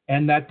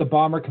 and that the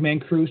Bomber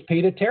Command crews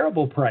paid a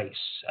terrible price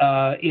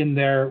in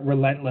their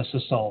relentless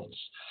assaults.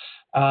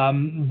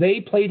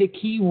 They played a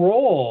key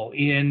role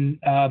in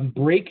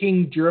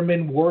breaking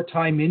German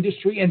wartime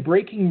industry and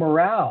breaking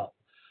morale.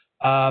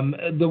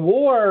 The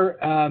war,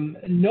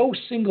 no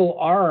single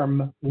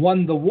arm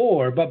won the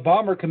war, but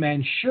Bomber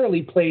Command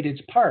surely played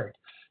its part.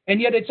 And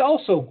yet it's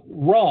also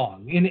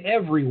wrong in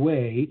every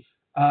way,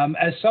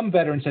 as some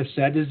veterans have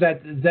said, is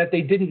that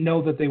they didn't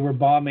know that they were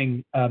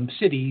bombing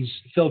cities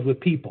filled with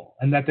people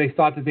and that they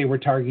thought that they were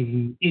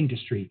targeting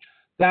industry.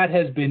 That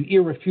has been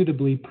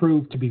irrefutably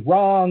proved to be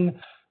wrong.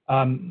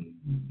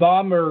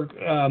 Bomber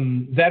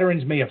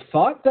veterans may have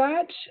thought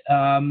that,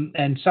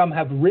 and some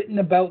have written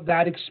about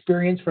that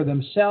experience for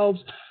themselves.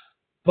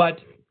 But,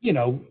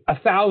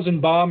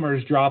 1,000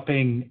 bombers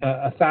dropping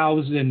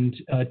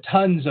 1,000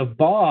 tons of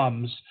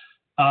bombs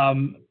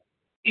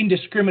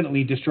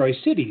indiscriminately destroy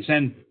cities.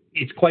 And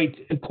it's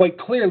quite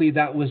clearly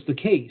that was the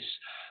case.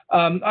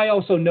 I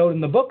also note in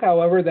the book,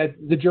 however, that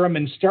the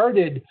Germans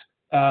started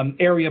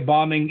area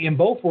bombing in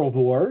both world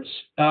wars,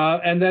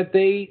 and that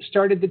they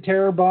started the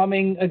terror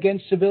bombing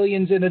against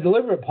civilians in a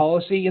deliberate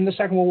policy in the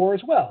Second World War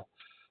as well.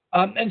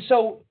 And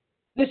so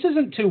this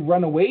isn't to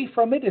run away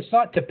from it. It's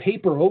not to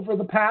paper over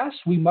the past.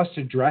 We must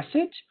address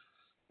it,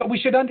 but we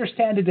should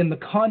understand it in the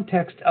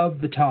context of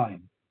the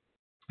time.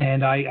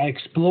 And I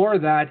explore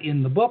that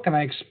in the book, and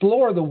I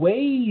explore the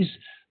ways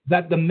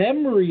that the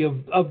memory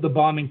of the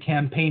bombing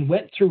campaign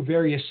went through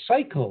various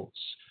cycles.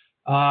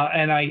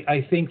 And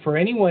I think for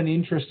anyone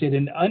interested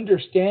in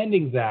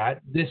understanding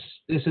that, this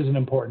is an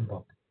important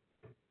book.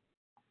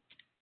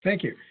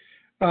 Thank you.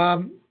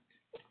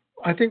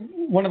 I think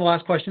one of the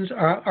last questions,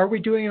 are we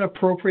doing an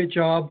appropriate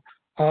job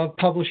of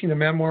publishing the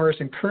memoirs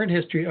and current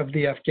history of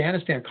the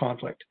Afghanistan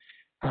conflict?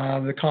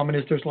 The comment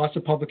is there's lots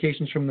of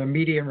publications from the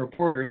media and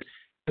reporters,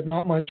 but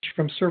not much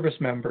from service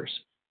members.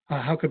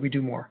 How could we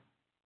do more?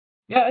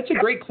 Yeah, it's a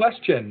great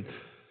question.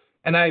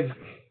 And I've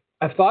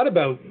thought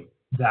about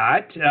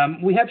that.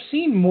 We have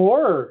seen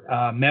more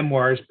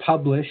memoirs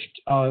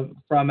published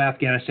from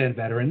Afghanistan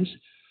veterans.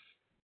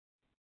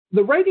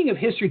 The writing of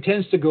history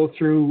tends to go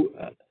through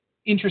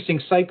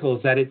interesting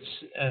cycles, that it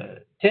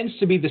tends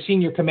to be the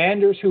senior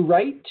commanders who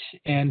write,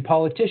 and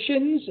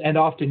politicians, and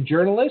often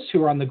journalists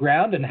who are on the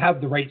ground and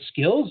have the right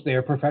skills. They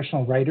are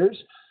professional writers.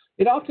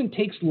 It often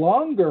takes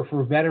longer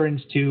for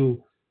veterans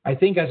to, I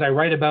think, as I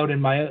write about in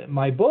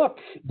my book,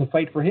 The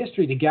Fight for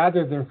History, to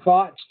gather their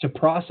thoughts, to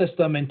process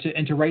them, and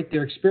to write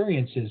their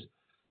experiences.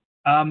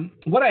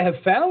 What I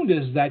have found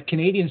is that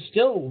Canadians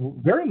still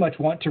very much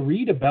want to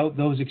read about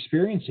those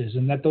experiences,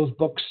 and that those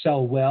books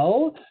sell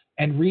well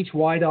and reach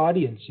wide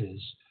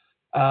audiences.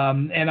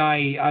 And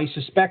I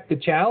suspect the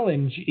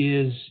challenge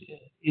is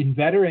in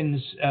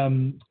veterans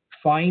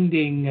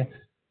finding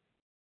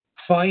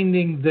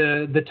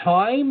the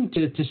time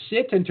to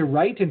sit and to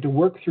write and to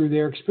work through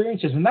their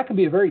experiences. And that can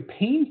be a very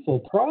painful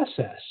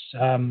process.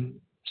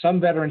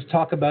 Some veterans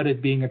talk about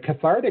it being a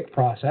cathartic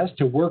process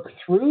to work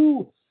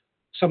through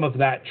some of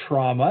that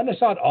trauma. And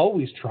it's not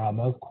always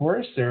trauma, of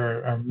course.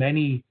 There are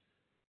many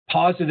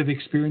positive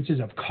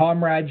experiences of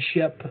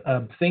comradeship,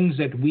 things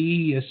that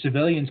we as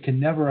civilians can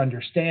never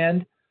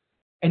understand.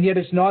 And yet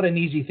it's not an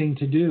easy thing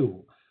to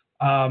do.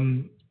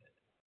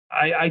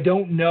 I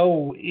don't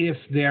know if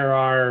there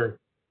are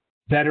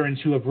veterans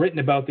who have written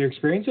about their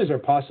experiences, or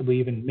possibly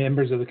even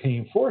members of the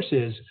Canadian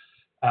Forces.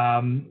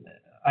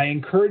 I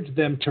encourage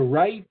them to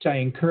write. I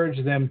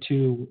encourage them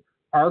to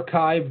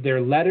archive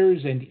their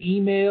letters and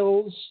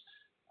emails.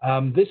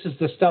 This is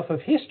the stuff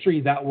of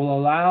history that will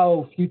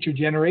allow future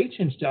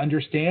generations to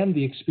understand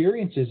the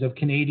experiences of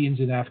Canadians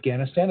in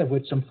Afghanistan, of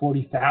which some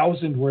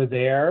 40,000 were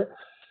there,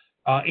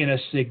 in a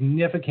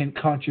significant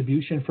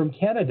contribution from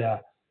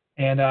Canada.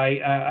 And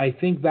I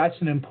think that's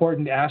an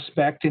important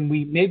aspect. And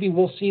maybe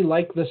we'll see,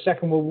 like the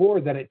Second World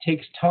War, that it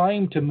takes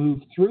time to move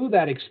through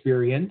that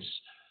experience.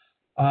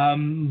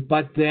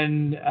 But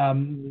then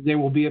there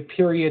will be a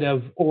period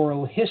of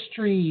oral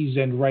histories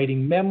and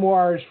writing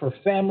memoirs for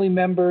family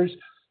members,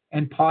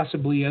 and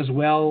possibly as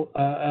well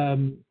a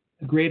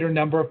greater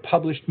number of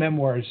published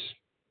memoirs.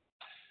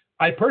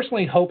 I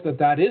personally hope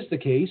that is the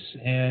case.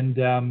 And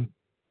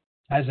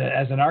as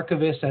an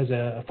archivist, as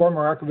a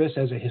former archivist,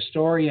 as a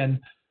historian,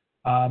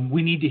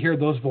 we need to hear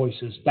those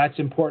voices. That's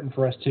important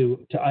for us to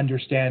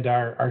understand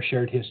our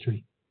shared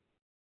history.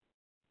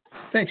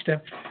 Thanks, Tim.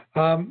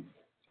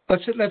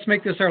 Let's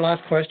make this our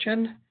last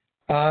question.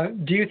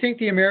 Do you think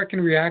the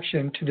American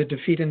reaction to the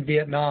defeat in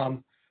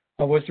Vietnam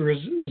was the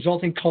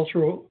resulting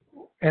cultural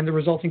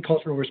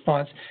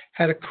response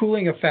had a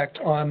cooling effect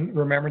on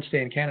Remembrance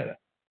Day in Canada?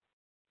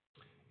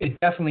 It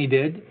definitely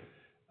did.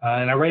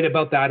 And I write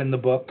about that in the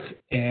book.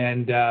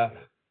 And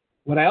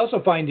what I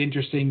also find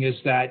interesting is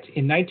that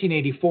in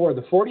 1984,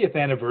 the 40th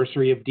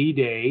anniversary of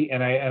D-Day,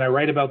 and I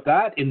write about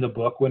that in the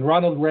book, when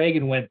Ronald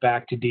Reagan went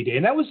back to D-Day,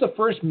 and that was the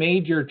first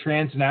major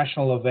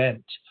transnational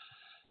event.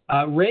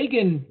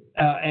 Reagan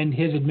and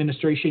his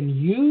administration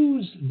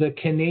used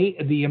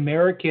the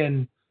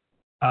American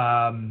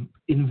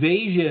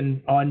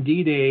invasion on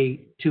D-Day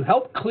to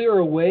help clear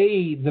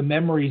away the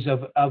memories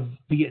of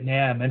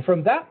Vietnam. And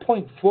from that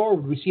point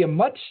forward, we see a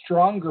much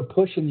stronger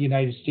push in the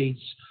United States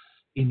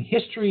in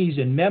histories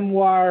and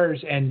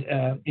memoirs and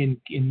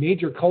in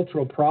major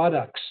cultural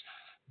products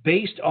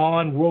based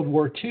on World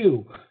War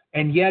II.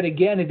 And yet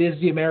again, it is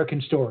the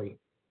American story.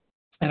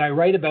 And I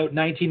write about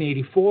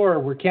 1984,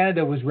 where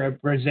Canada was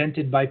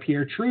represented by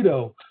Pierre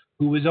Trudeau,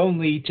 who was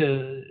only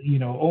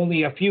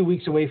a few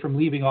weeks away from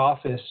leaving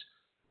office.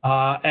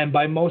 And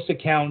by most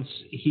accounts,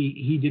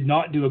 he did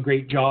not do a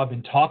great job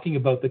in talking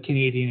about the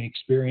Canadian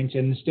experience.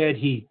 And instead,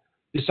 he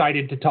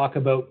decided to talk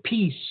about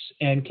peace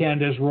and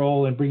Canada's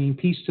role in bringing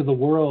peace to the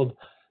world.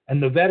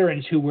 And the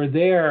veterans who were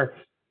there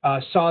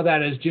saw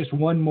that as just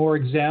one more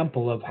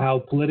example of how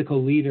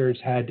political leaders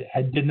had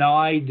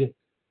denied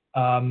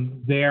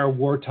their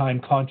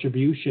wartime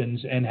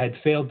contributions and had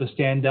failed to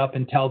stand up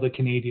and tell the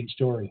Canadian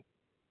story.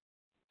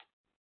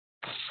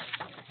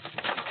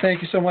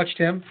 Thank you so much,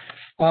 Tim.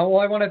 Well,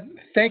 I want to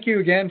thank you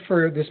again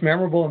for this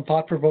memorable and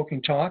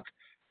thought-provoking talk.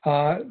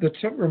 The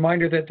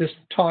reminder that this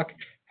talk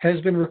has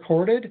been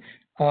recorded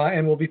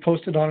and will be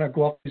posted on our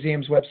Guelph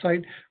Museum's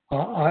website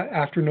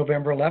after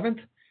November 11th.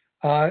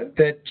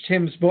 That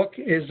Tim's book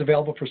is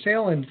available for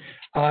sale, and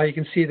you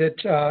can see that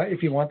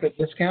if you want the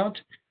discount,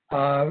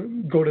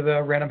 go to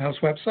the Random House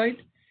website.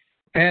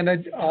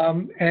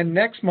 And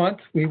next month,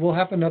 we will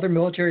have another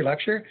military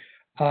lecture.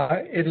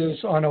 It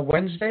is on a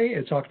Wednesday.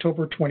 It's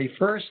October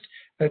 21st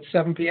at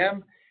 7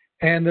 p.m.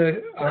 And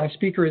the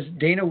speaker is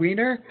Dana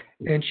Wiener,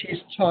 and she's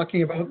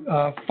talking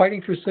about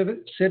fighting for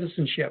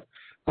citizenship,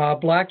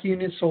 Black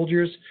Union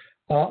soldiers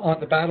on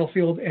the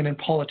battlefield and in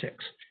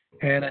politics.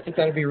 And I think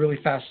that'll be a really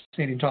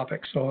fascinating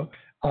topic. So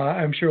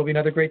I'm sure it'll be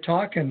another great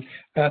talk. And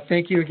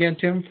thank you again,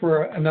 Tim,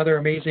 for another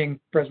amazing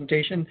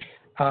presentation.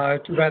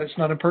 Too bad it's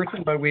not in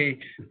person, but we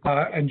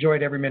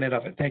enjoyed every minute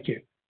of it. Thank you.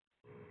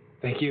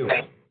 Thank you.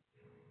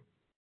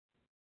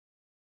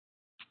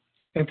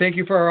 And thank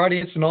you for our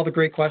audience and all the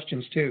great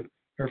questions, too.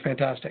 They're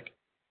fantastic.